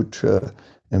Vedanta Sutra,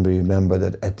 and we remember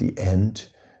that at the end,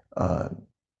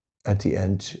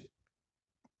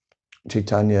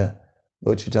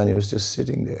 Lord Chaitanya was just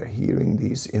sitting there hearing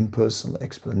these impersonal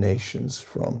explanations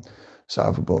from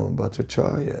Sarvabhauma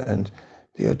Bhattacharya. And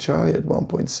the Acharya at one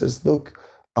point says, look,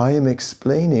 I am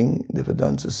explaining the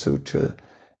Vedanta Sutra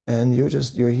and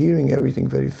you're hearing everything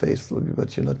very faithfully,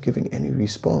 but you're not giving any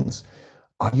response.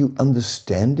 Are you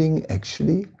understanding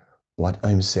actually what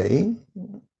I'm saying?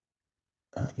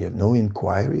 You have no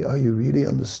inquiry. Are you really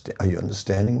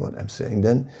understanding what I'm saying?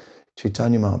 Then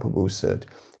Chaitanya Mahaprabhu said,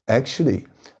 actually,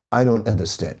 I don't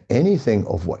understand anything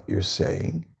of what you're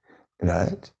saying,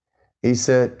 right? He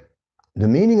said, the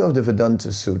meaning of the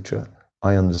Vedanta Sutra,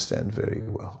 I understand very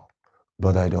well,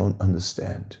 but I don't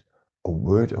understand a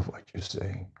word of what you're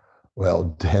saying.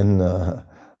 Well, then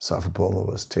Sarvabhauma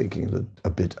was taking a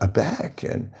bit aback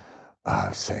and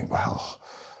saying, well,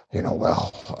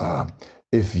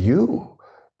 if you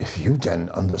then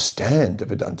understand the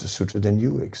Vedanta Sutra, then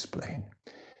you explain.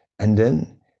 And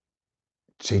then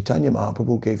Chaitanya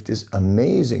Mahaprabhu gave this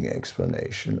amazing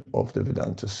explanation of the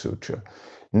Vedanta Sutra.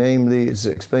 Namely, it's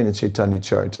explained in Chaitanya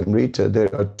Charitamrita,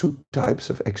 there are two types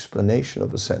of explanation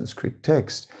of a Sanskrit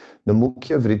text, the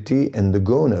Mukhya Vritti and the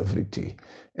Gona Vritti.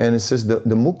 And it says the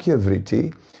Mukhya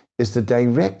Vritti is the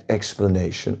direct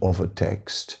explanation of a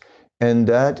text, and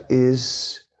that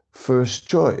is first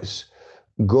choice.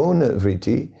 Gona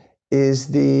Vritti is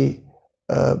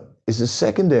a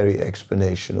secondary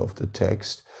explanation of the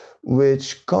text,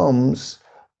 which comes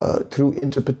through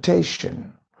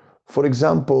interpretation. For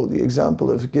example, the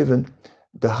example I've given,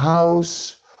 the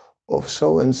house of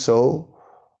so-and-so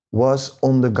was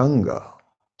on the Ganga.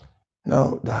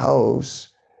 Now, the house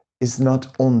is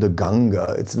not on the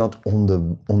Ganga, it's not on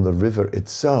the river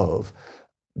itself.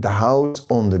 The house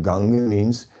on the Ganga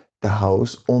means the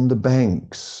house on the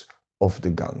banks of the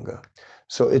Ganga.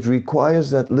 So it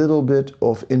requires that little bit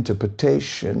of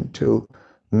interpretation to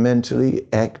mentally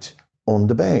act on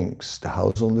the banks. The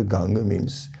house on the Ganga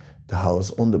means the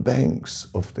house on the banks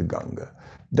of the Ganga.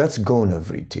 That's Gona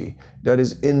Vritti. That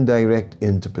is indirect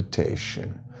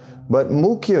interpretation. But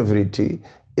Mukhya Vritti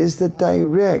is the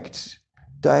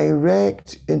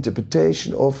direct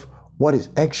interpretation of what is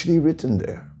actually written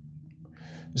there.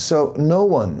 So no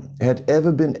one had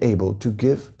ever been able to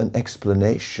give an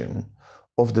explanation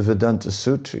of the Vedanta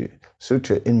Sutra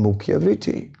in Mukhya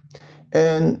Vritti.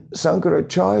 And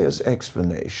Sankaracharya's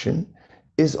explanation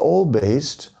is all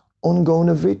based on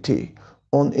Gona Vritti,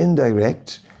 on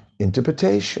indirect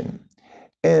interpretation.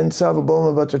 And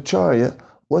Sarvabhauma Bhattacharya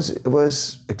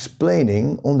was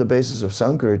explaining on the basis of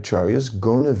Sankaracharya's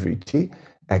Gona Vritti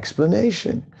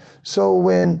explanation. So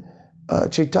when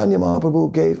Chaitanya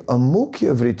Mahaprabhu gave a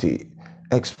Mukhya Vritti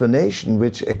explanation,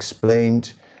 which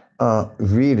explained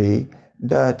really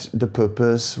that the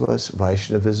purpose was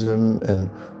Vaishnavism and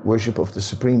worship of the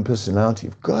Supreme Personality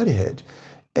of Godhead,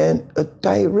 and a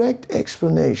direct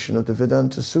explanation of the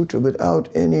Vedanta Sutra without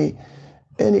any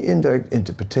indirect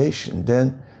interpretation,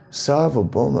 then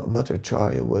Sarvabhauma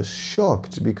Bhattacharya was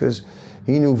shocked, because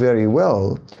he knew very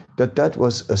well that that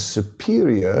was a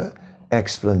superior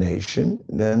explanation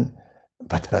than,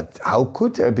 but how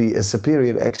could there be a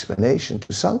superior explanation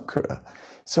to Sankara?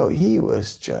 So he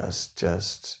was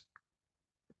just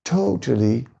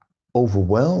totally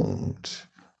overwhelmed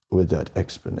with that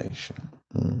explanation.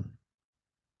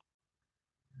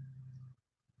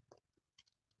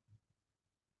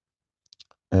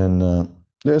 And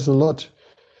there's a lot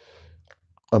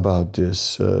about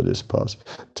this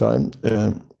pastime.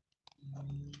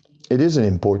 It is an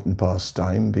important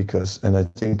pastime because, and I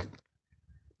think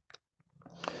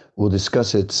we'll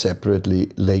discuss it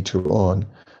separately later on.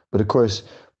 But of course,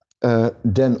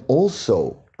 then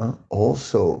also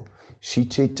Sri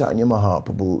Chaitanya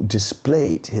Mahaprabhu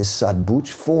displayed his Sadbhuj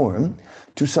form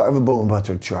to Sarvabhauma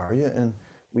Bhattacharya, and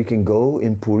we can go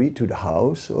in Puri to the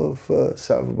house of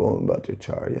Sarvabhauma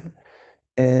Bhattacharya,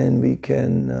 and we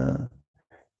can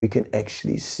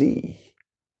actually see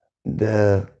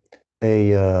a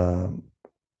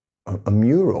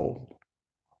mural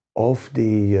of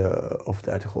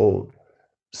that whole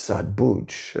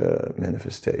Sadbhuj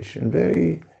manifestation.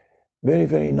 Very, very,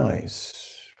 very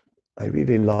nice. I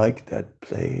really like that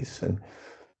place, and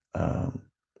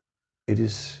it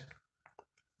is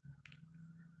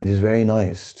very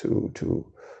nice to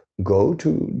go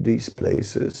to these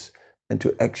places and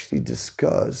to actually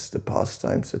discuss the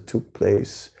pastimes that took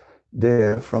place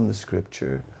there from the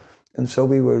scripture. And so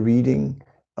we were reading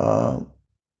how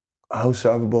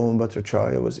Sarvabhauma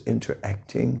Bhattacharya was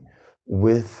interacting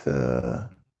with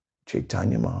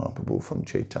Chaitanya Mahaprabhu from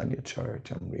Chaitanya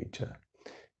Charitamrita.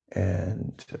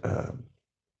 And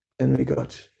we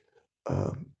got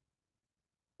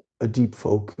a deep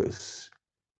focus,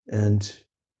 and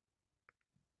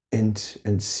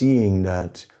seeing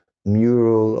that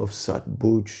mural of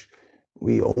Sadbhuj,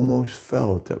 we almost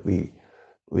felt that we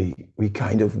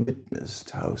kind of witnessed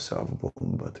how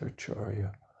Sarvabhauma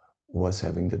Bhattacharya was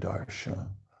having the darshan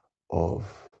of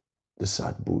the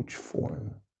Sadbhuj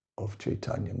form of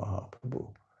Chaitanya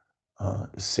Mahaprabhu.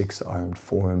 The six-armed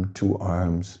form, 2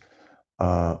 arms,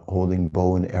 holding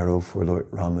bow and arrow for Lord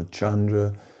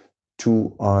Ramachandra,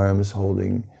 2 arms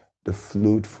holding the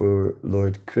flute for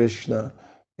Lord Krishna,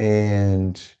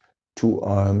 and 2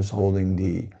 arms holding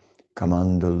the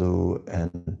kamandalu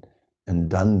and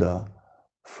danda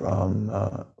from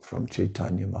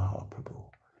Chaitanya Mahaprabhu.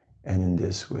 And in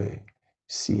this way,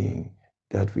 seeing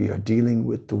that we are dealing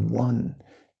with the one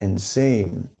and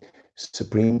same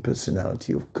Supreme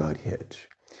Personality of Godhead.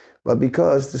 But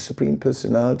because the Supreme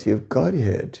Personality of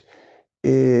Godhead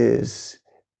is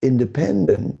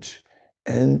independent,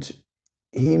 and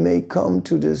he may come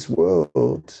to this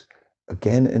world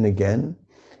again and again,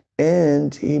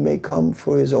 and he may come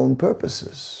for his own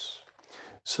purposes.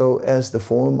 So as the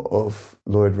form of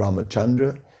Lord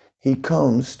Ramachandra, he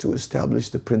comes to establish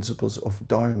the principles of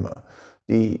Dharma,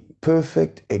 the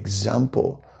perfect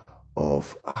example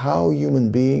of how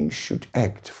human beings should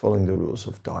act following the rules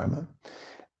of Dharma.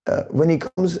 When he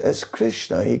comes as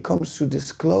Krishna, he comes to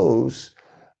disclose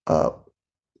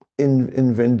in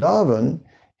Vrindavan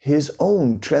his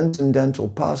own transcendental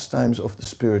pastimes of the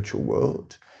spiritual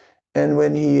world. And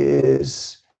when he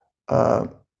is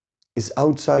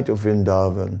outside of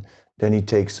Vrindavan, then he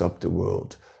takes up the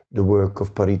world, the work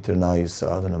of Paritranaya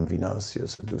Sadhanam Vinasya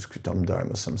Saduskritam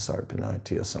Dharma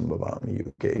Samsarpanatya Sambhavami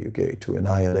Yuge Yuge, to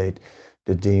annihilate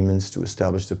the demons, to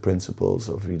establish the principles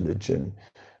of religion,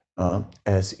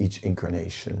 as each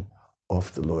incarnation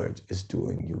of the Lord is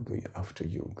doing yuga after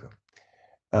yuga.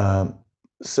 And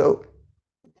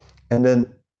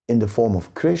then in the form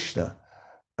of Krishna,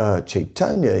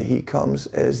 Chaitanya, he comes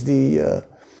as the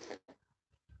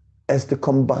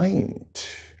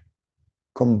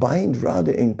combined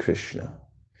Radha and Krishna.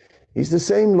 He's the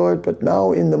same Lord, but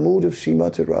now in the mood of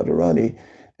Srimati Radharani,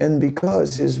 and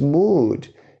because his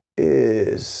mood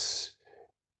is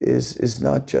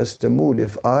not just a mood.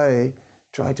 If I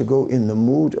try to go in the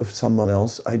mood of someone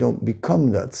else, I don't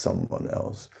become that someone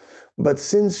else. But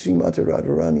since Srimati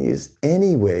Radharani is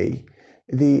anyway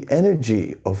the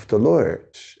energy of the Lord,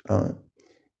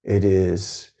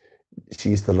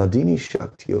 she's the Ladini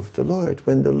Shakti of the Lord.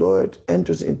 When the Lord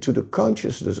enters into the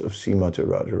consciousness of Srimati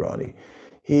Radharani,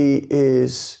 he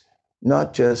is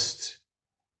not just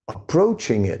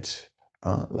approaching it,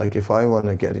 like if I want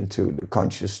to get into the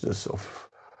consciousness of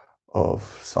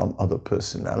some other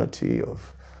personality,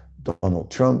 of Donald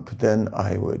Trump, then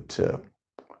I would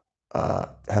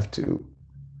have to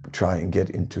try and get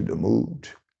into the mood.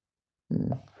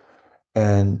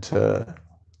 And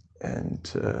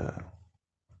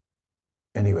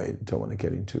anyway, don't want to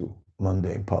get into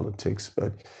mundane politics,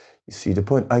 but you see the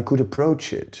point. I could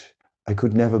approach it. I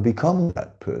could never become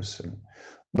that person.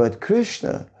 But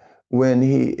Krishna, when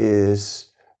he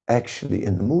is actually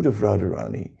in the mood of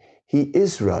Radharani, he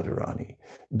is Radharani,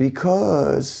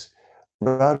 because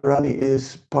Radharani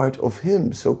is part of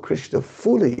him. So Krishna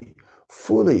fully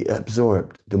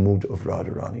absorbed the mood of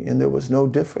Radharani, and there was no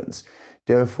difference.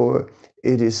 Therefore,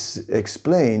 it is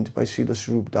explained by Srila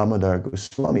Swarup Damodar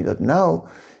Goswami that now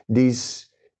these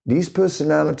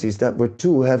personalities that were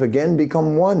two have again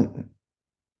become one.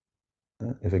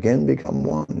 Have again become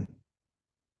one.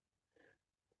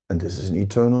 And this is an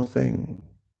eternal thing.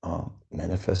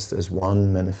 Manifest as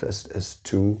one, manifest as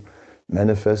two,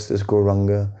 manifest as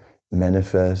Gauranga,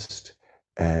 manifest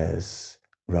as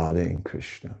Radha and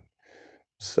Krishna.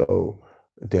 So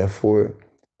therefore,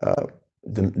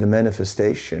 the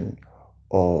manifestation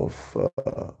of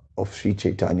Sri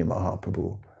Chaitanya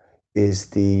Mahaprabhu is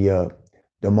the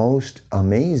most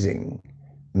amazing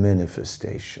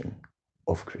manifestation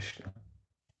of Krishna.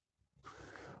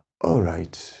 All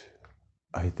right,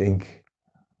 I think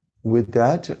with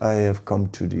that I have come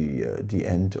to the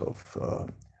end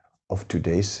of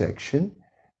today's section,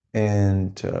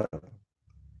 and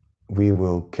we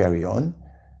will carry on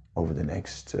over the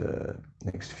next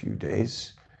few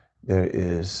days. There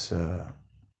is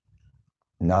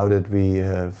now that we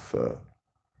have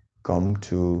come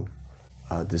to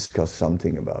discuss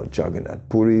something about Jagannath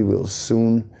Puri, we'll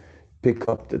soon pick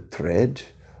up the thread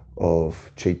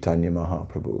of Chaitanya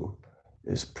Mahaprabhu,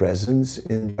 his presence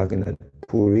in Jagannath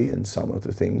Puri, and some of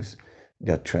the things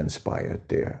that transpired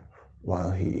there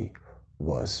while he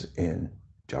was in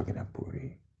Jagannath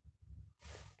Puri.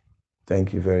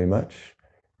 Thank you very much,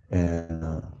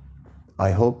 and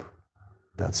I hope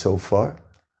that so far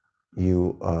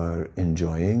you are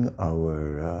enjoying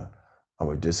our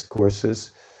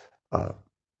discourses.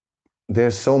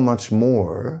 There's so much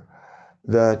more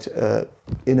that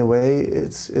in a way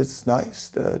it's nice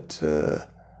that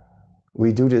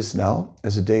we do this now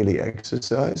as a daily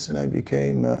exercise, and I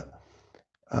became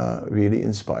really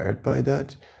inspired by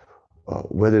that.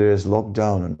 Whether there's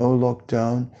lockdown or no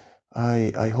lockdown,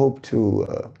 I hope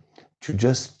to to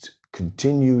just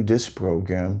continue this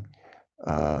program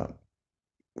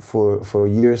for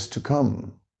years to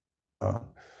come,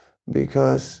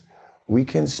 because we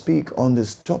can speak on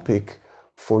this topic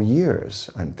for years.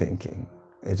 I'm thinking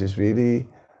it is really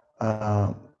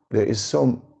there is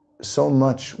so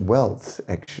much wealth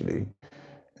actually,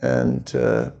 and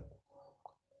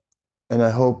I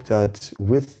hope that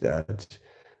with that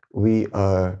we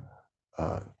are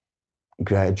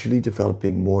gradually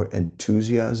developing more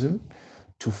enthusiasm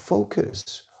to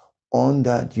focus on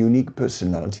that unique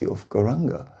personality of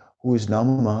Gauranga, who is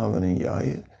Nama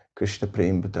Mahavanayaya, Krishna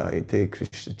Prem Bhatayate,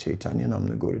 Krishna Chaitanya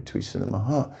Namna Gauratvisa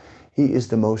Namaha. He is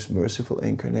the most merciful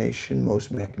incarnation, most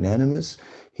magnanimous.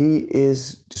 He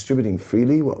is distributing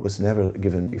freely what was never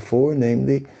given before,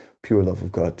 namely pure love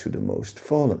of God to the most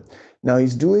fallen. Now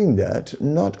he's doing that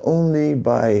not only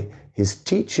by his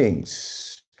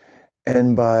teachings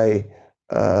and by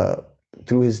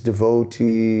through his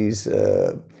devotees,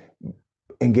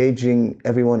 engaging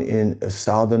everyone in a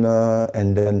sadhana,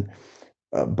 and then,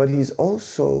 but he's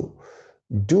also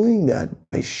doing that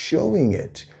by showing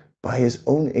it by his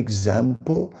own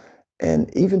example, and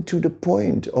even to the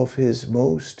point of his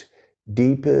most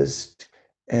deepest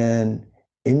and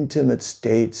intimate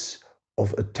states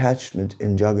of attachment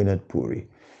in Jagannath Puri.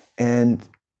 And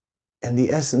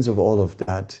the essence of all of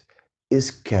that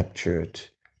is captured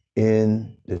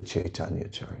in the Chaitanya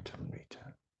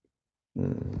Charitamrita.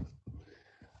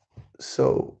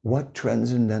 So what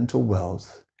transcendental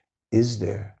wealth is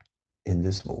there in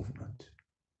this movement?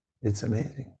 It's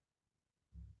amazing.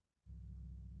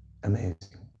 Amazing.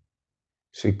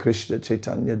 Sri Krishna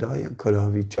Chaitanya Daya Kara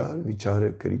Vichar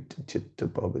Vichara Karita Chitta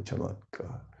Bhava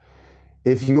Chamatkar.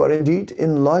 If you are indeed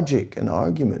in logic and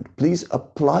argument, please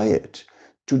apply it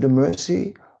to the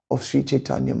mercy of Sri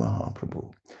Chaitanya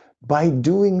Mahaprabhu. By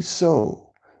doing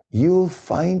so, you'll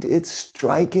find it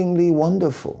strikingly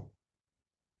wonderful.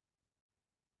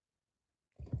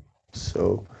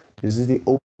 So this is the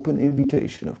open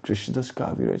invitation of Krishnadas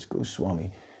Kaviraj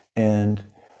Goswami. And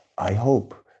I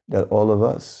hope that all of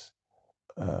us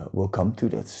will come to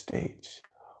that stage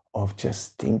of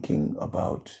just thinking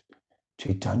about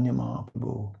Chaitanya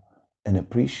Mahaprabhu and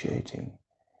appreciating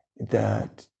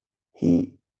that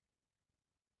the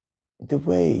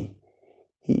way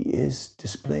he is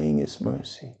displaying his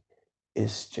mercy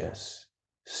is just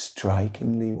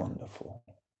strikingly wonderful.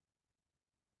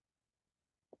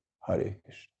 Hare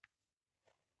Krishna.